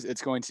times,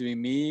 it's going to be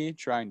me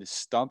trying to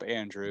stump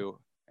Andrew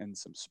in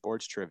some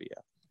sports trivia.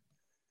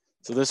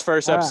 So this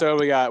first episode,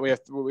 we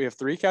have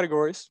 3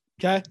 categories.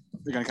 Okay.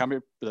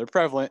 They're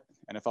prevalent.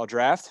 NFL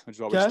draft, which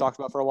is what we've talked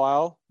about for a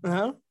while.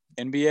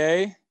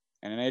 NBA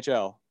and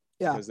NHL.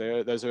 Yeah. Because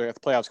those are the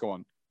playoffs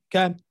going.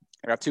 Okay.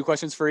 I got 2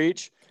 questions for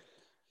each.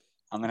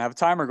 I'm going to have a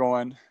timer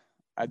going.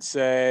 I'd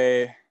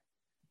say,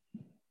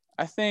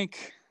 I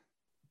think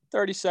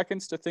 30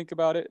 seconds to think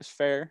about it is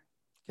fair.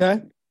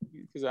 Okay.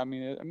 Because I'm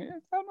not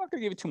going to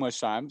give you too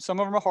much time. Some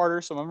of them are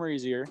harder. Some of them are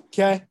easier.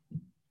 Okay.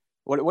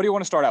 What do you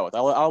want to start out with?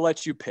 I'll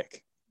let you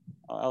pick.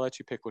 I'll let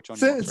you pick which one.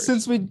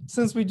 Since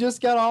we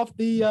just got off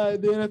the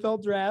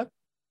NFL draft,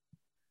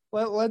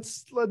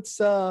 let's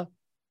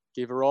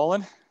keep it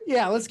rolling.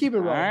 Yeah, let's keep it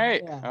rolling. All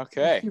right. Yeah,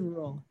 okay. Let's keep it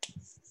rolling.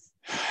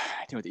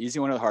 Do with the easy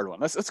one or the hard one.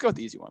 Let's go with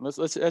the easy one. Let's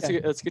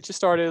get you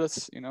started.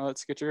 Let's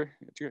get your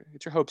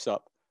hopes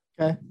up.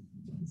 Okay.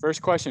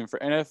 First question for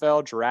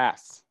NFL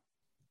draft.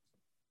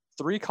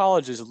 3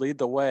 colleges lead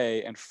the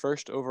way in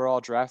first overall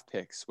draft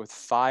picks with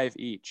 5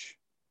 each.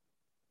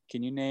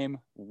 Can you name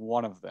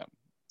one of them?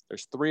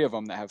 There's 3 of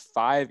them that have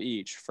 5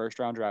 each first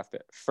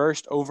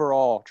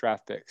overall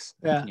draft picks.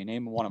 Yeah. Can you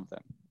name one of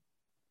them?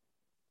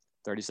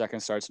 30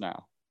 seconds starts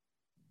now.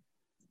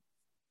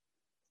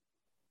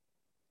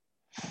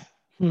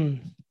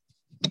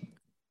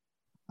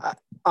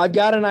 I've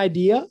got an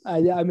idea.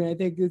 I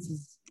think this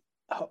is.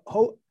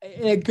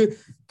 It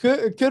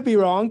could be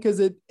wrong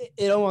because it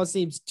almost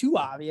seems too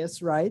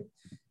obvious, right?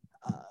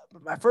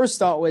 But my first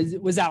thought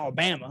was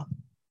Alabama.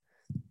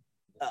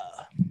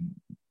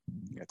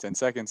 You got 10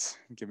 seconds.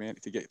 To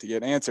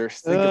get an answer.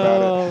 Think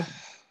about it.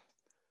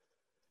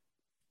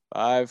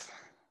 5,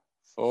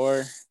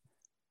 4,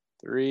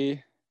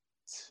 3,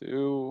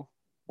 2,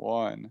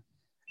 1.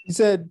 You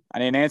said I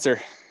need an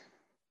answer.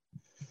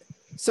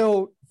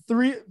 So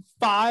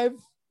 5.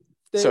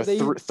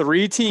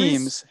 Three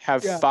teams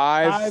have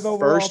 5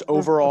 first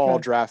overall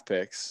draft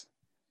picks.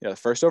 Yeah, the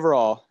first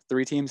overall.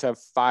 3 teams have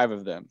 5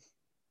 of them.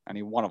 I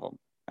need one of them.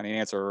 I need an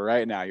answer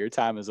right now. Your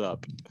time is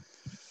up.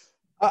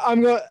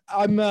 I'm gonna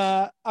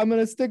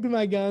stick with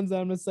my guns.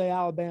 I'm gonna say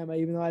Alabama,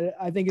 even though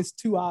I think it's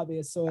too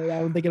obvious. So I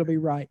don't think it'll be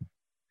right.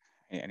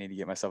 I need to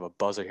get myself a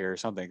buzzer here or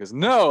something because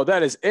no,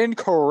 that is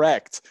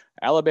incorrect.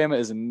 Alabama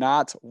is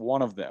not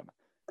one of them.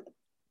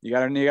 You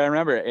gotta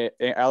remember,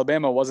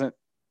 Alabama wasn't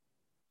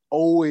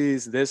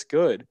always this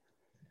good.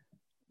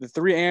 The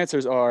 3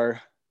 answers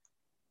are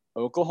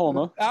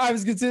Oklahoma. That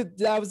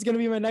was gonna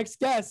be my next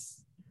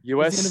guess.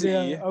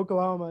 USC.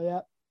 Oklahoma,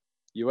 yeah.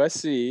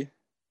 USC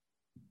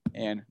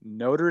and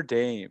Notre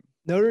Dame.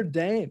 Notre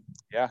Dame.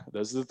 Yeah,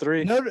 those are the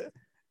 3.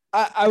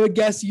 I would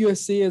guess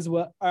USC as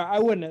well. I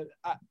wouldn't.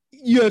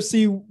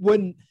 USC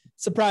wouldn't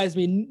surprise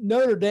me.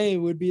 Notre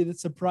Dame would be the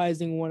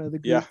surprising one of the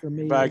group for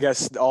me. But I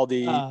guess all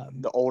the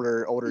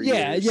older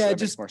years. Yeah,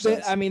 just more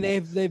sense.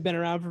 They've been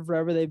around for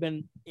forever. They've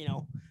been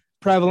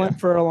prevalent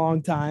for a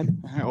long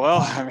time.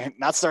 Well,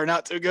 not starting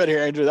out too good here,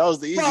 Andrew. That was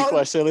the easy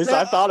question. At least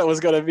I thought it was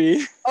going to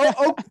be.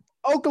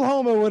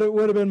 Oklahoma would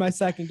have been my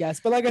second guess,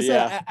 but like I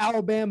said,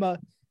 Alabama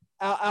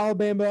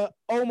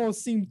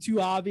almost seemed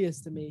too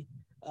obvious to me,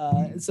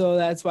 so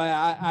that's why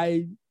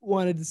I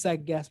wanted to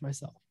second guess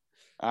myself.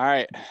 All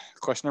right,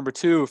 question number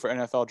 2 for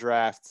NFL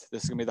draft.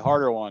 This is gonna be the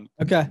harder one.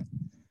 Okay.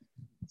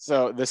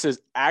 So this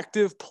is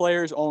active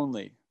players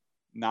only,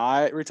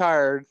 not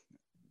retired.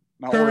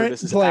 Not Current ordered.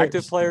 This is players.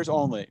 active players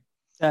only.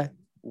 Okay.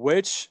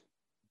 Which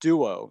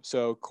duo?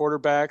 So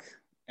quarterback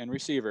and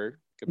receiver,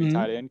 could be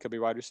tight end, could be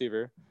wide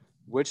receiver.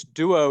 Which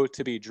duo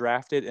to be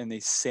drafted in the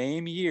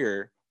same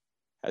year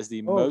has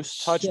the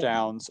most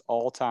touchdowns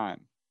all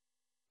time?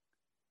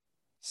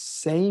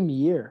 Same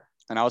year.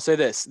 And I'll say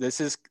this: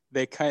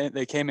 they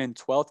came in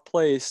 12th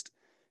place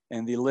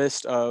in the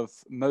list of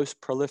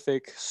most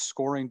prolific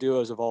scoring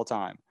duos of all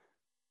time.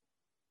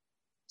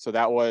 So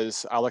that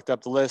was, I looked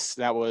up the list.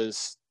 That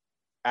was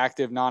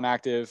active,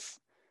 non-active,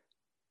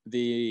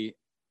 the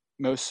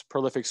most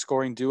prolific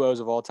scoring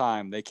duos of all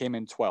time. They came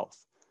in 12th.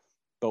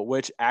 But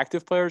which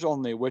active players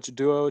only, which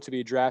duo to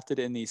be drafted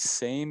in the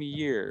same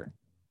year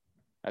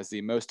as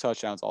the most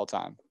touchdowns all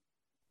time?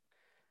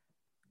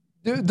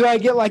 Do I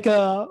get like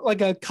a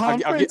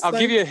conference? I'll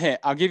give you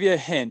a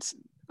hint.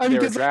 They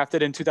were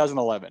drafted in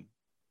 2011.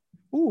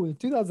 Ooh,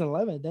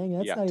 2011. Dang,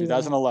 that's not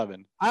 2011.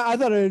 Even, I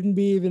thought it would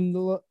be even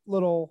a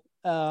little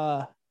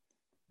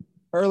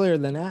earlier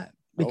than that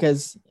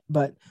because,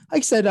 but like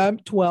I said, I'm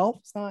 12.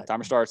 It's not.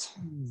 Timer starts.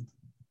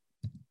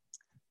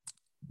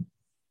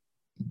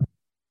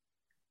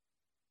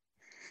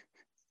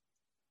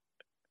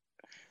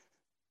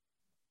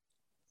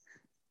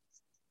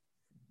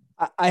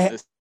 I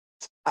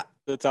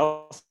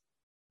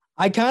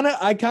kind of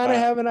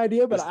have an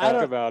idea, but I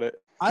don't about it.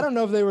 I don't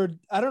know if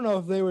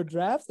they were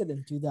drafted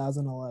in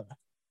 2011.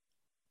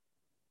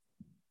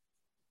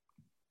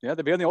 Yeah,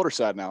 they'd be on the older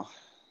side now.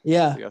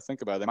 Yeah. Yeah,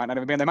 think about it. They might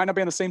not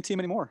be on the same team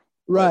anymore.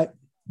 Right.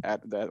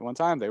 At that one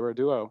time, they were a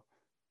duo.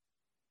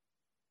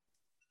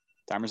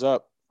 Timer's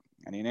up.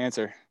 I need an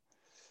answer.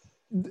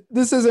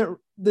 This isn't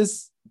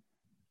this.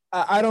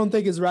 I don't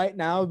think is right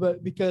now,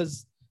 but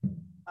because,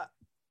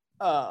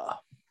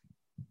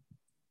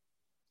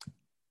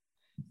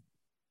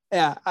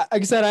 yeah,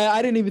 like I said,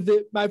 I didn't even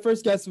think my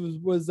first guess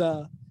was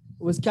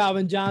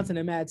Calvin Johnson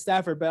and Matt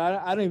Stafford, but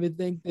I don't even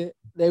think that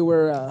they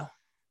were.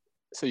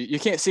 So you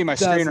can't see my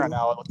screen right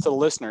now to the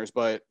listeners,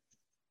 but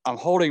I'm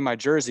holding my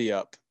jersey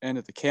up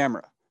into the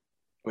camera,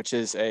 which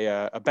is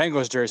a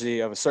Bengals jersey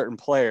of a certain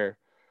player,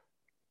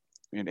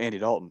 Andy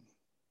Dalton.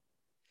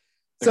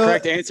 The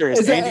correct answer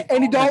is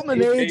Andy Dalton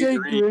and AJ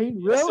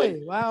Green. Really? Yes,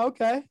 wow.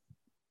 Okay.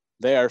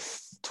 They are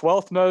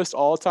 12th most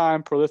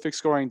all-time prolific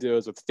scoring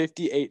duos with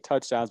 58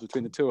 touchdowns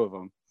between the two of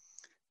them.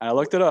 And I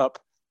looked it up.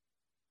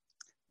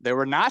 They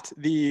were not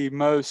the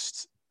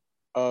most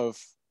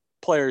of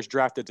players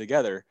drafted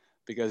together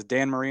because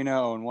Dan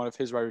Marino and one of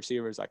his wide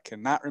receivers, I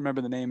cannot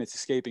remember the name, it's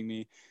escaping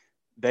me.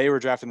 They were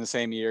drafted in the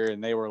same year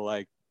and they were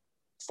like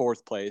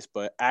 4th place.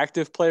 But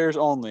active players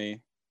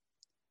only,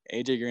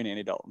 AJ Green and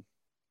Andy Dalton.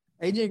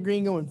 AJ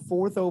Green going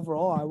 4th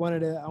overall. I wanted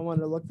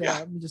to look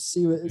that up and just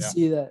see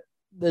that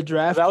the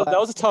draft. That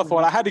was a tough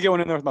one. I had to get one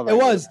in there with my. It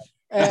was,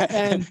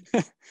 and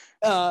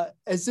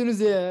as soon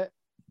as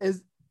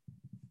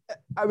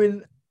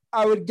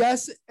I would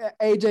guess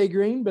AJ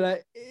Green,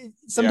 but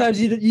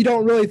sometimes you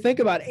don't really think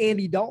about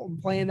Andy Dalton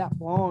playing that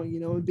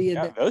long.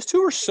 Being those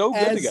two were so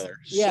good together.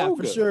 Yeah,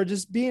 for sure.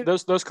 Just being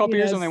those couple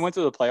years when they went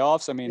to the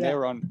playoffs. I mean, they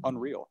were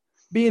unreal.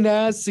 Being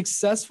as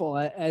successful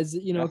as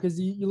because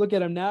you look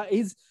at him now,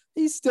 he's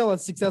still a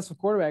successful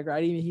quarterback,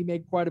 right? He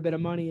made quite a bit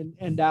of money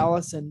in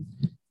Dallas and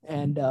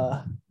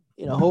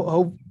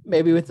hope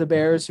maybe with the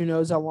Bears, who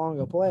knows how long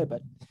he'll play.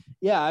 But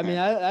yeah, I mean,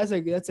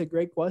 that's a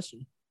great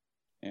question.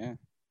 Yeah.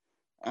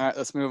 All right,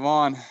 let's move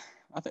on.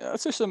 I think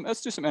let's do some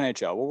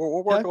NHL.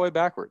 We'll work our way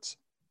backwards.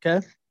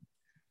 Okay.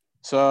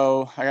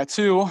 So I got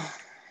 2.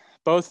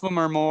 Both of them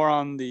are more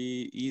on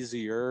the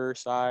easier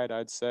side,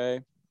 I'd say.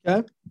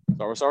 Okay.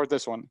 So we'll start with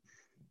this one.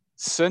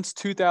 Since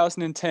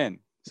 2010,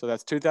 so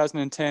that's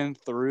 2010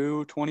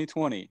 through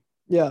 2020.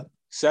 Yeah.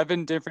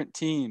 7 different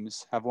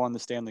teams have won the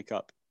Stanley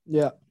Cup.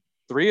 Yeah.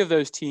 3 of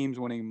those teams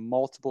winning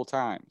multiple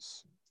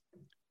times.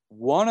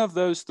 One of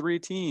those 3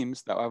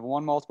 teams that have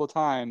won multiple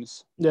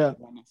times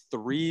won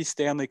 3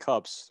 Stanley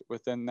Cups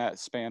within that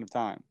span of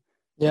time.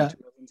 Yeah.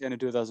 2010 and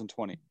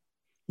 2020.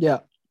 Yeah.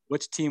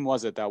 Which team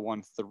was it that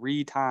won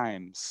 3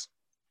 times?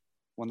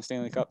 Won the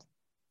Stanley Cup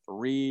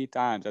 3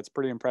 times. That's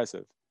pretty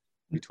impressive.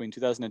 Between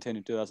 2010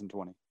 and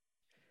 2020.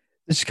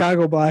 The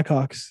Chicago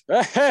Blackhawks.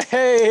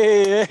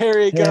 Hey, there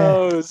he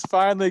goes.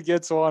 Finally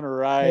gets one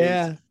right.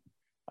 Yeah.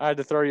 I had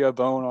to throw you a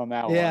bone on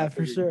that one. Yeah,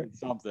 for sure.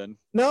 Something.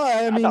 No,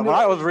 I mean, when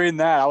I was reading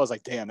that, I was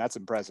like, damn, that's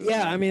impressive.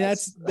 Yeah, I mean,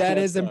 that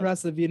is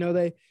impressive.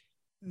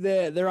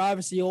 They're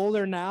obviously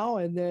older now,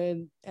 and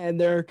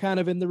they're kind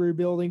of in the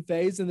rebuilding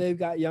phase, and they've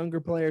got younger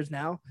players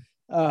now.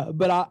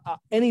 But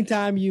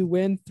anytime you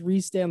win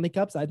 3 Stanley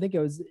Cups, I think it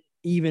was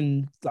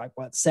even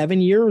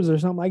 7 years or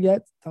something like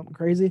that, something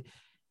crazy.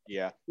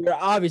 Yeah, you're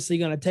obviously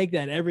going to take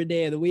that every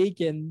day of the week,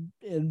 and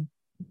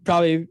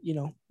probably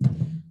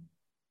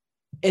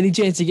any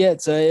chance you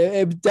get. So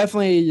it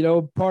definitely,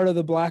 part of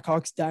the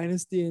Blackhawks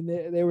dynasty, and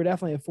they were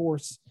definitely a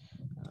force.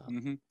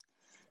 Mm-hmm.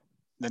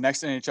 The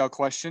next NHL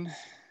question,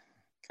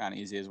 kind of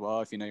easy as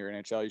well. If you know your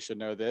NHL, you should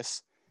know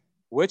this.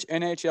 Which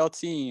NHL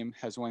team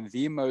has won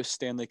the most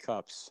Stanley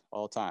Cups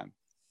all time?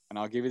 And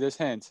I'll give you this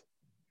hint.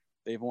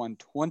 They've won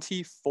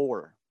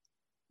 24.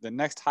 The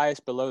next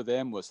highest below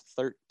them was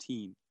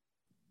 13.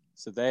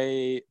 So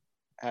they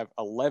have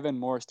 11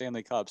 more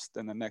Stanley Cups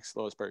than the next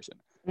lowest person.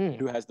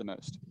 Who has the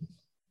most?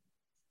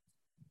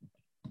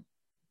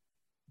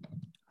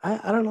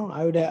 I don't know.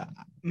 I would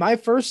my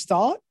first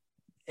thought,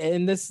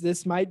 and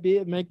this might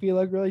make me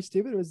look really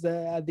stupid, was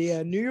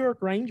the New York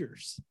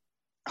Rangers.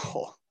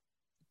 Oh,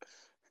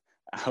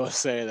 I will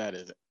say that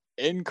is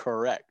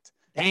incorrect.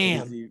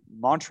 Damn. The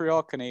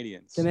Montreal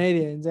Canadiens.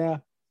 Canadiens, yeah.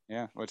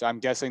 Yeah, which I'm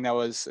guessing that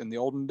was in the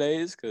olden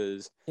days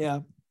because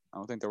I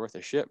don't think they're worth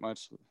a shit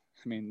much.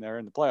 I mean, they're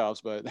in the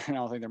playoffs, but I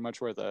don't think they're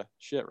much worth a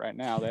shit right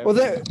now. They have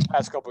the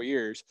past couple of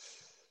years.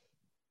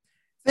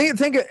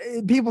 Think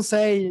people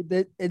say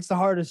that it's the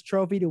hardest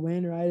trophy to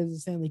win, right? Is the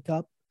Stanley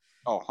Cup.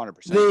 Oh,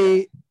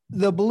 100%.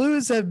 The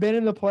Blues have been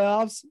in the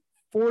playoffs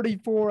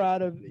 44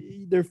 out of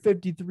their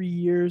 53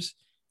 years,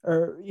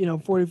 or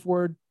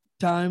 44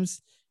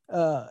 times.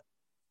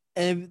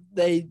 And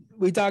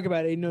we talk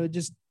about it,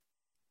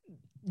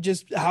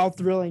 just how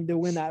thrilling to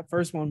win that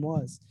first one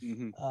was.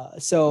 Mm-hmm.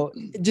 So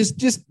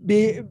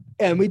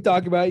and we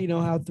talk about,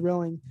 how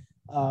thrilling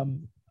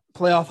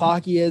playoff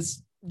hockey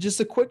is.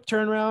 Just a quick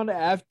turnaround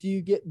after you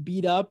get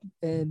beat up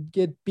and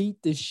get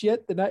beat to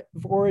shit the night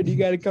before, and you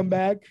got to come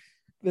back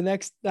the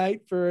next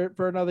night for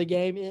another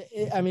game.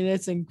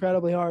 It's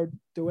incredibly hard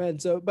to win.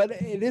 So, but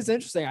it is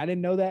interesting. I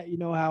didn't know that,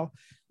 how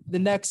the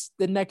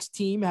next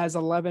team has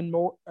 11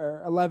 more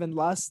or 11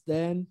 less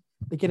than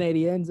the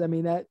Canadiens. I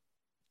mean, that,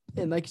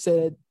 and like you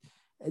said,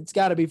 it's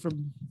got to be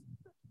from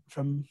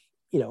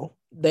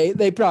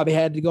they probably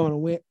had to go on a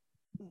win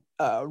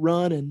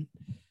run and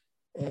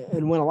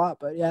win a lot.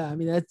 But yeah,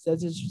 that's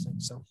interesting.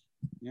 So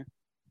yeah.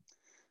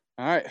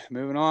 All right,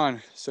 moving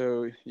on.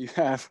 So you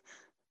have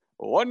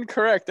one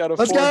correct out of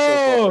 4 so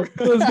far.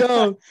 Let's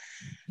go.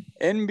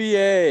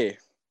 NBA.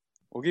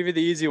 We'll give you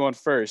the easy one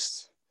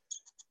first.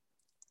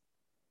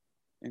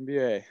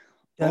 NBA.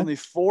 Yeah. Only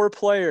 4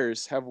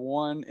 players have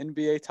won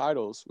NBA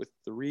titles with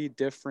 3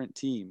 different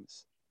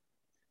teams.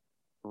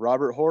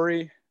 Robert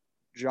Horry,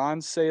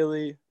 John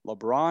Saley,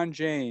 LeBron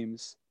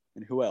James,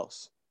 and who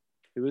else?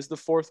 Who is the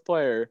 4th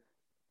player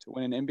to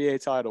win an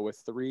NBA title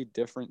with 3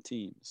 different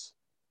teams?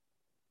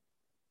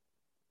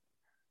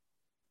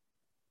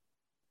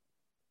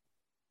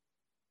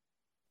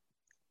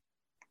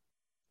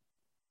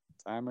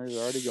 Timer's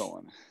already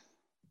going.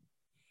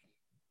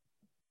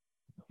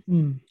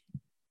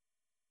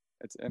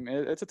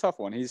 It's a tough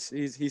one.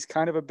 He's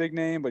kind of a big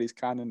name, but he's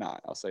kind of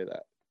not. I'll say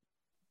that.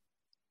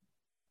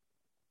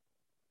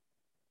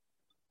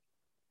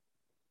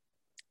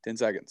 Ten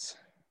seconds.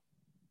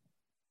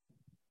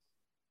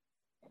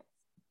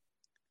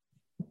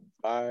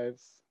 5,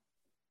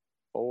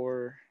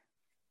 4,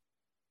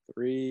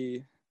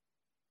 3,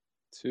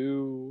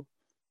 2.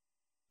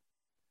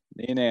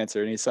 Need an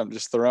answer. Need something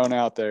just thrown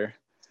out there.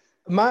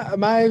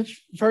 My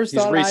first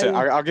thought. He's recent.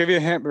 I'll give you a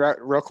hint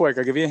real quick.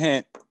 I'll give you a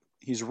hint.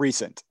 He's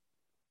recent.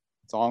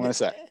 That's all I'm going to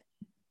say.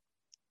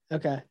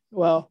 Okay.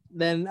 Well,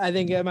 then I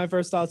think my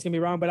first thought's going to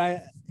be wrong, but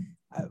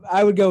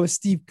I would go with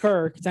Steve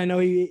Kerr because I know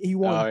he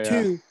won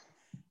 2.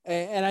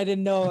 And I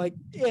didn't know,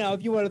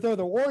 if you want to throw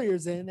the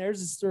Warriors in, there's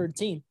his 3rd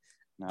team.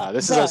 No,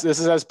 this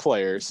is as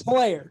players.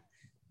 Man,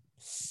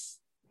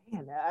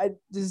 I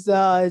just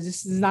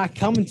is not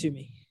coming to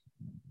me.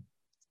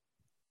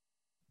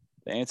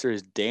 The answer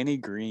is Danny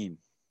Green.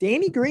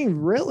 Danny Green,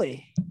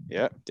 really?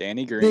 Yep,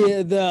 Danny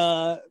Green.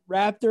 The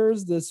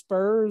Raptors, the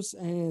Spurs,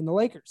 and the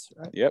Lakers,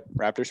 right? Yep,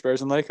 Raptors,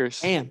 Spurs, and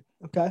Lakers. Damn.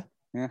 Okay.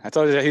 Yeah, I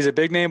told you that he's a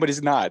big name, but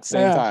he's not at the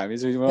same time.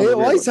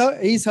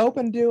 He's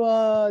hoping to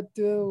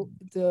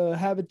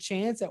have a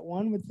chance at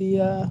one with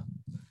the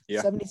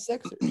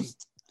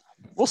 76ers.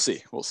 We'll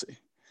see.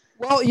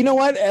 Well, you know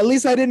what? At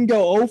least I didn't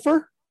go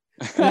over.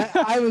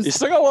 You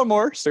still got one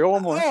more.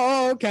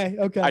 Oh, okay.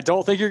 I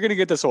don't think you're gonna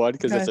get this one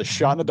because it's a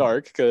shot in the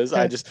dark. Because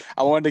I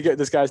wanted to get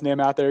this guy's name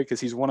out there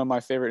because he's one of my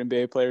favorite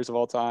NBA players of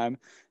all time.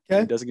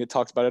 Okay. He doesn't get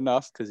talked about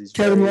enough because he's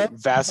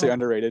vastly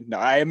underrated. No,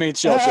 I mean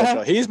chill.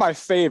 He's my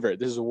favorite.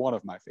 This is one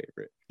of my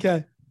favorite.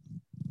 Okay.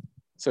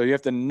 So you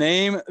have to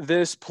name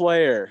this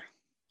player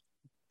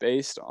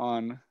based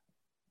on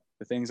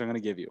the things I'm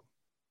gonna give you.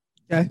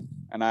 Okay.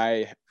 And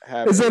I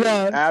have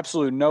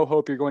absolute no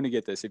hope you're going to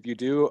get this. If you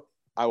do,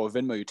 I will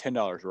Venmo you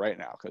 $10 right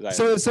now because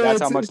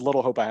that's how much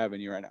little hope I have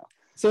in you right now.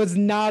 So it's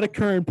not a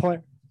current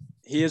player.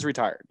 He is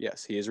retired.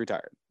 Yes, he is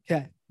retired.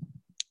 Okay.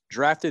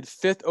 Drafted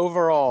 5th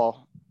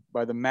overall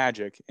by the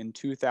Magic in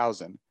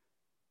 2000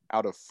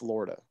 out of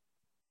Florida.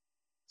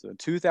 So the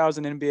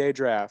 2000 NBA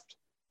draft,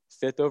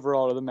 5th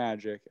overall to the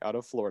Magic out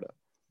of Florida.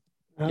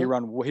 Uh-huh.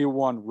 He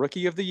won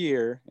Rookie of the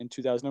Year in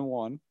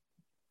 2001.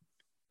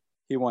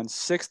 He won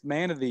 6th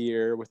Man of the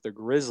Year with the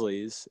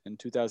Grizzlies in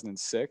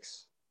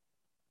 2006.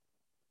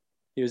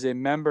 He was a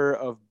member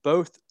of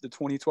both the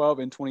 2012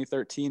 and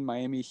 2013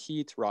 Miami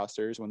Heat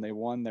rosters when they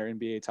won their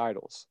NBA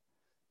titles.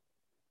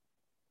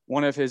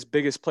 One of his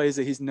biggest plays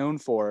that he's known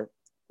for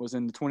was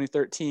in the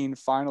 2013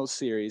 Finals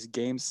Series,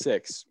 Game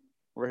 6,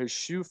 where his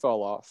shoe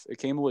fell off. It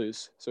came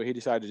loose, so he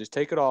decided to just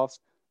take it off,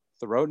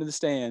 throw it into the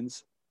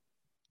stands,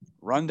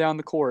 run down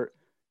the court,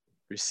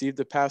 received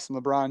the pass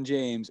from LeBron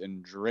James,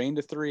 and drained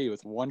a three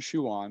with one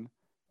shoe on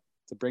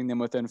to bring them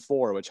within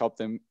 4, which helped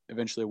them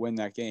eventually win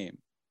that game.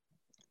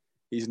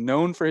 He's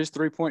known for his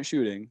three-point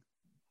shooting.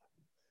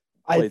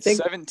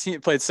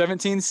 Played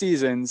 17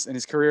 seasons, and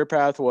his career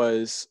path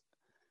was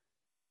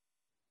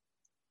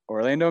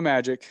Orlando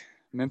Magic,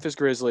 Memphis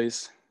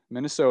Grizzlies,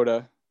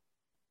 Minnesota,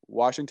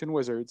 Washington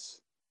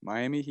Wizards,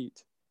 Miami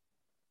Heat,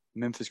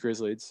 Memphis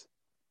Grizzlies,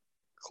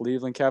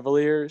 Cleveland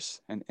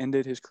Cavaliers, and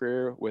ended his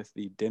career with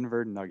the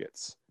Denver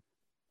Nuggets.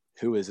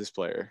 Who is this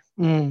player?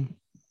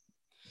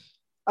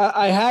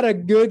 I had a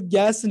good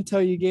guess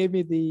until you gave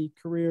me the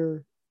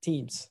career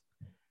teams.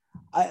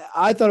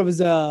 I thought it was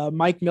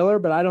Mike Miller,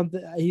 but I don't.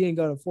 He didn't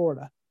go to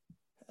Florida.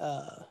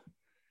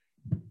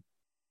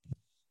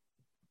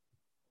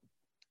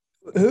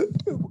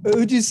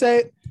 Who'd you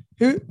say?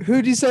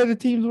 Who'd you say the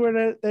teams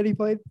were that he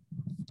played?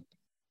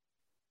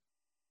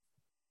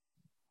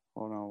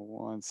 Hold on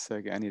 1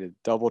 second. I need to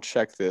double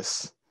check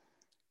this.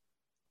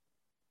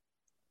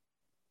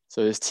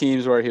 So his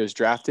teams were he was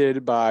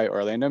drafted by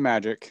Orlando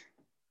Magic.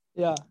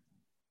 Yeah.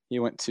 He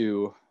went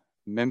to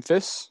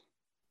Memphis,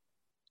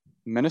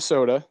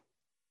 Minnesota,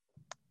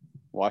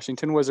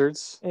 Washington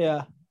Wizards.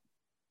 Yeah.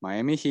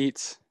 Miami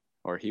Heat,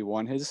 or he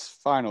won his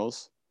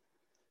finals.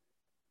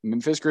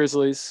 Memphis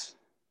Grizzlies.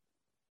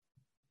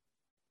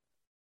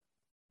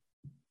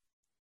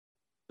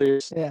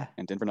 Yeah.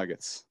 And Denver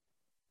Nuggets.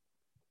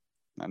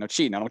 No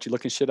cheating. I don't want you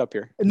looking shit up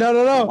here.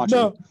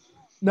 No,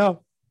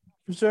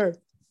 for sure.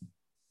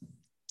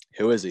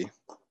 Who is he?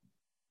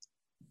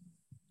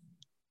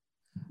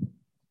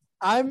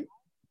 I'm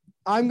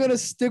gonna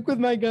stick with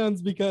my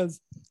guns because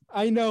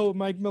I know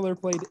Mike Miller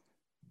played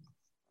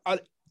on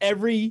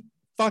every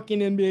fucking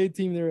NBA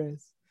team there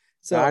is.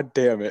 So God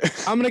damn it.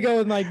 I'm gonna go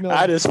with Mike Miller.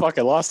 I just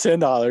fucking lost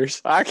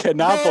 $10. I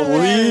cannot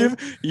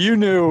believe you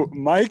knew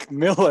Mike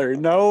Miller.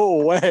 No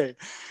way.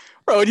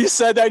 Bro, when you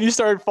said that, you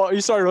started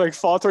like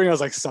faltering. I was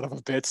like, son of a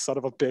bitch.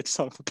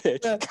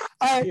 Yeah,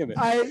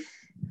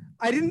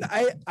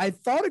 I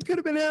thought it could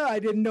have been him. I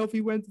didn't know if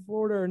he went to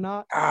Florida or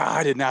not.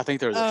 I did not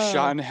think there was a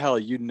shot in hell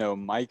you'd know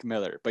Mike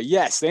Miller. But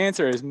yes, the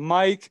answer is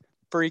Mike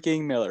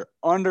freaking Miller.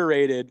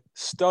 Underrated,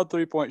 stud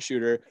three-point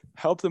shooter.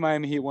 Helped the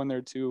Miami Heat win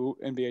their 2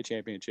 NBA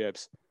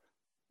championships.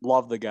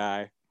 Love the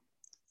guy.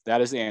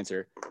 That is the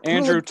answer.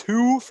 Andrew,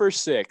 2 for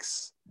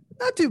 6.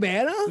 Not too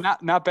bad, huh?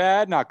 Not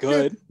bad, not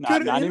good.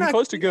 Not even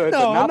close to good,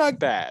 no, but not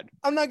bad.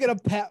 I'm not gonna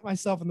pat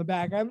myself on the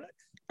back. I'm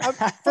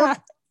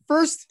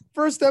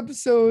first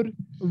episode,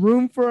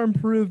 room for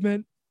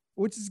improvement,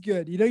 which is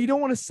good. You know, you don't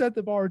want to set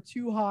the bar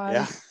too high.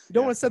 Yeah. You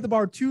don't want to set the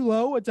bar too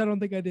low, which I don't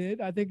think I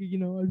did. I think,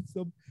 I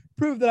still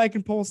prove that I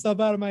can pull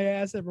stuff out of my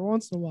ass every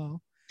once in a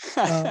while.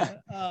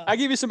 I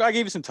gave you some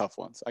tough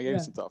ones.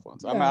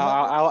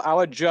 I'll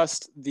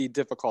adjust the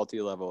difficulty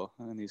level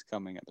in these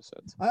coming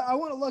episodes. I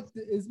want to look.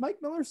 Is Mike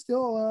Miller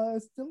still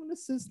an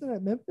assistant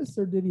at Memphis,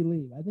 or did he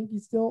leave? I think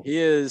he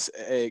is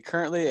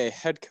currently a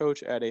head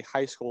coach at a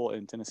high school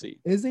in Tennessee.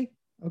 Is he?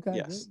 Okay.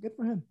 Yes. Good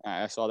for him.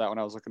 I saw that when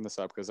I was looking this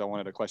up because I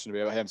wanted a question to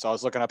be about him. So I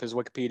was looking up his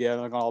Wikipedia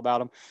and looking all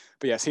about him.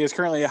 But yes, he is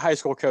currently a high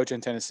school coach in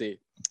Tennessee.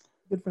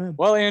 Good for him.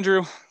 Well,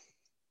 Andrew,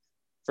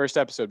 first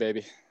episode,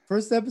 baby.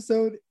 First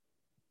episode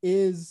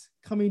is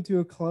coming to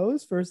a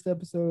close. First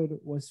episode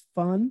was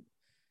fun.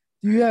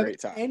 Do you have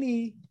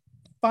any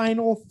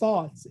final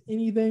thoughts?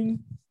 Anything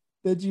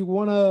that you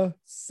want to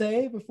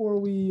say before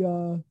we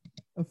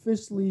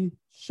officially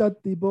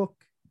shut the book,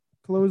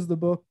 close the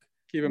book?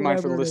 Keep in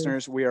mind for the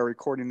listeners, we are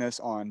recording this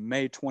on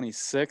May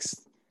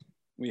 26th.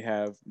 We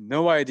have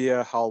no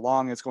idea how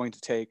long it's going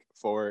to take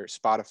for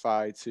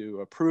Spotify to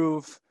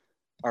approve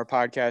our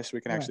podcast.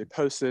 We can actually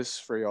post this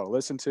for y'all to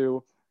listen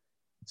to.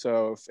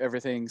 So if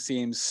everything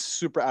seems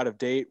super out of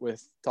date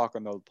with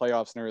talking the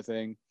playoffs and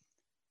everything,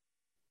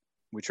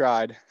 we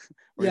tried.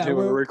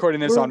 We're recording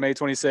this on May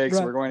 26th.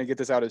 Right. We're going to get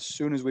this out as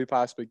soon as we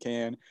possibly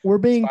can.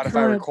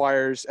 Spotify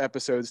requires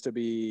episodes to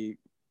be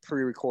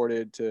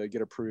pre-recorded to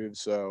get approved,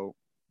 so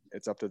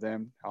it's up to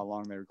them how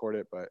long they record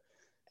it. But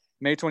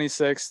May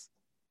 26th,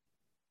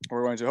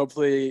 we're going to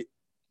hopefully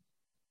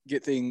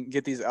get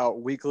these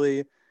out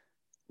weekly.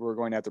 We're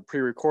going to have to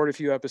pre-record a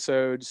few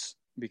episodes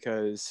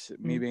because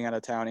me being out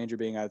of town, Andrew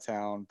being out of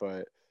town.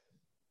 But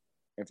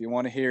if you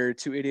want to hear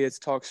two idiots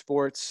talk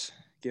sports,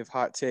 give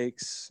hot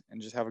takes,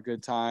 and just have a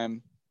good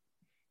time,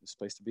 this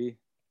place to be.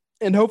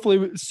 And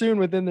hopefully soon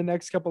within the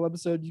next couple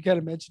episodes, you kind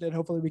of mentioned it.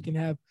 Hopefully we can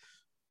have,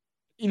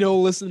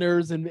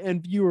 listeners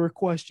and viewer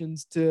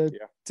questions to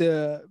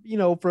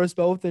for us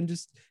both, and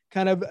just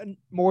kind of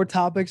more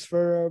topics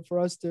for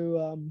us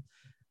to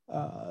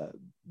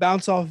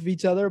bounce off of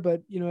each other.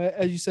 But,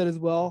 as you said as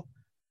well,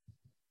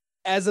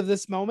 as of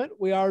this moment,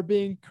 we are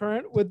being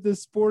current with the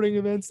sporting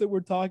events that we're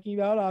talking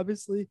about.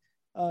 Obviously,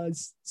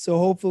 So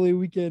hopefully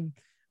we can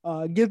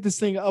get this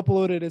thing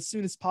uploaded as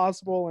soon as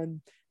possible.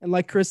 And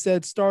like Chris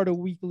said, start a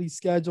weekly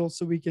schedule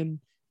so we can,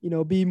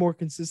 be more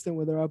consistent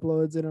with our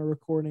uploads and our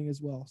recording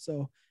as well.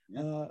 So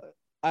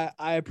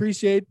I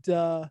appreciate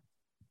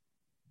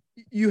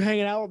you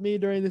hanging out with me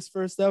during this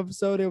first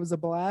episode. It was a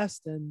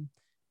blast. And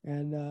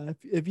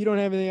if you don't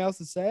have anything else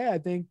to say, I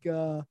think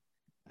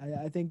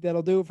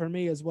that'll do it for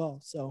me as well.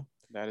 So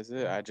that is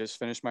it. I just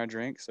finished my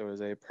drink, so it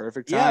was a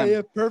perfect time.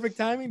 Yeah, perfect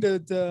timing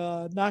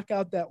to knock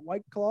out that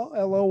White Claw.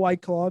 Hello,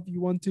 White Claw. If you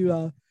want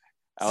to,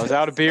 I was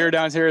out of beer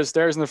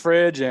downstairs in the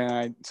fridge,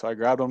 and I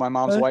grabbed one of my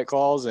mom's White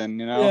Claws,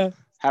 and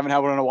haven't had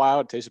one in a while.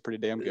 It tasted pretty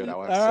damn good.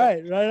 All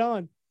right, right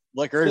on.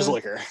 Liquor is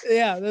liquor.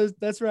 Yeah,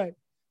 that's right.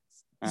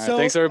 All right,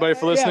 thanks everybody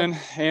for listening,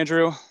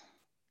 Andrew.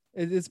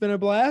 It's been a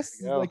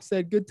blast. Like I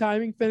said, good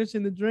timing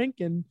finishing the drink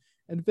and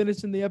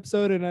finishing the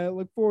episode, and I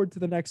look forward to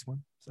the next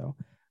one. So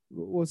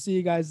we'll see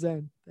you guys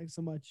then. Thanks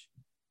so much.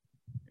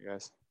 You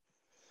guys.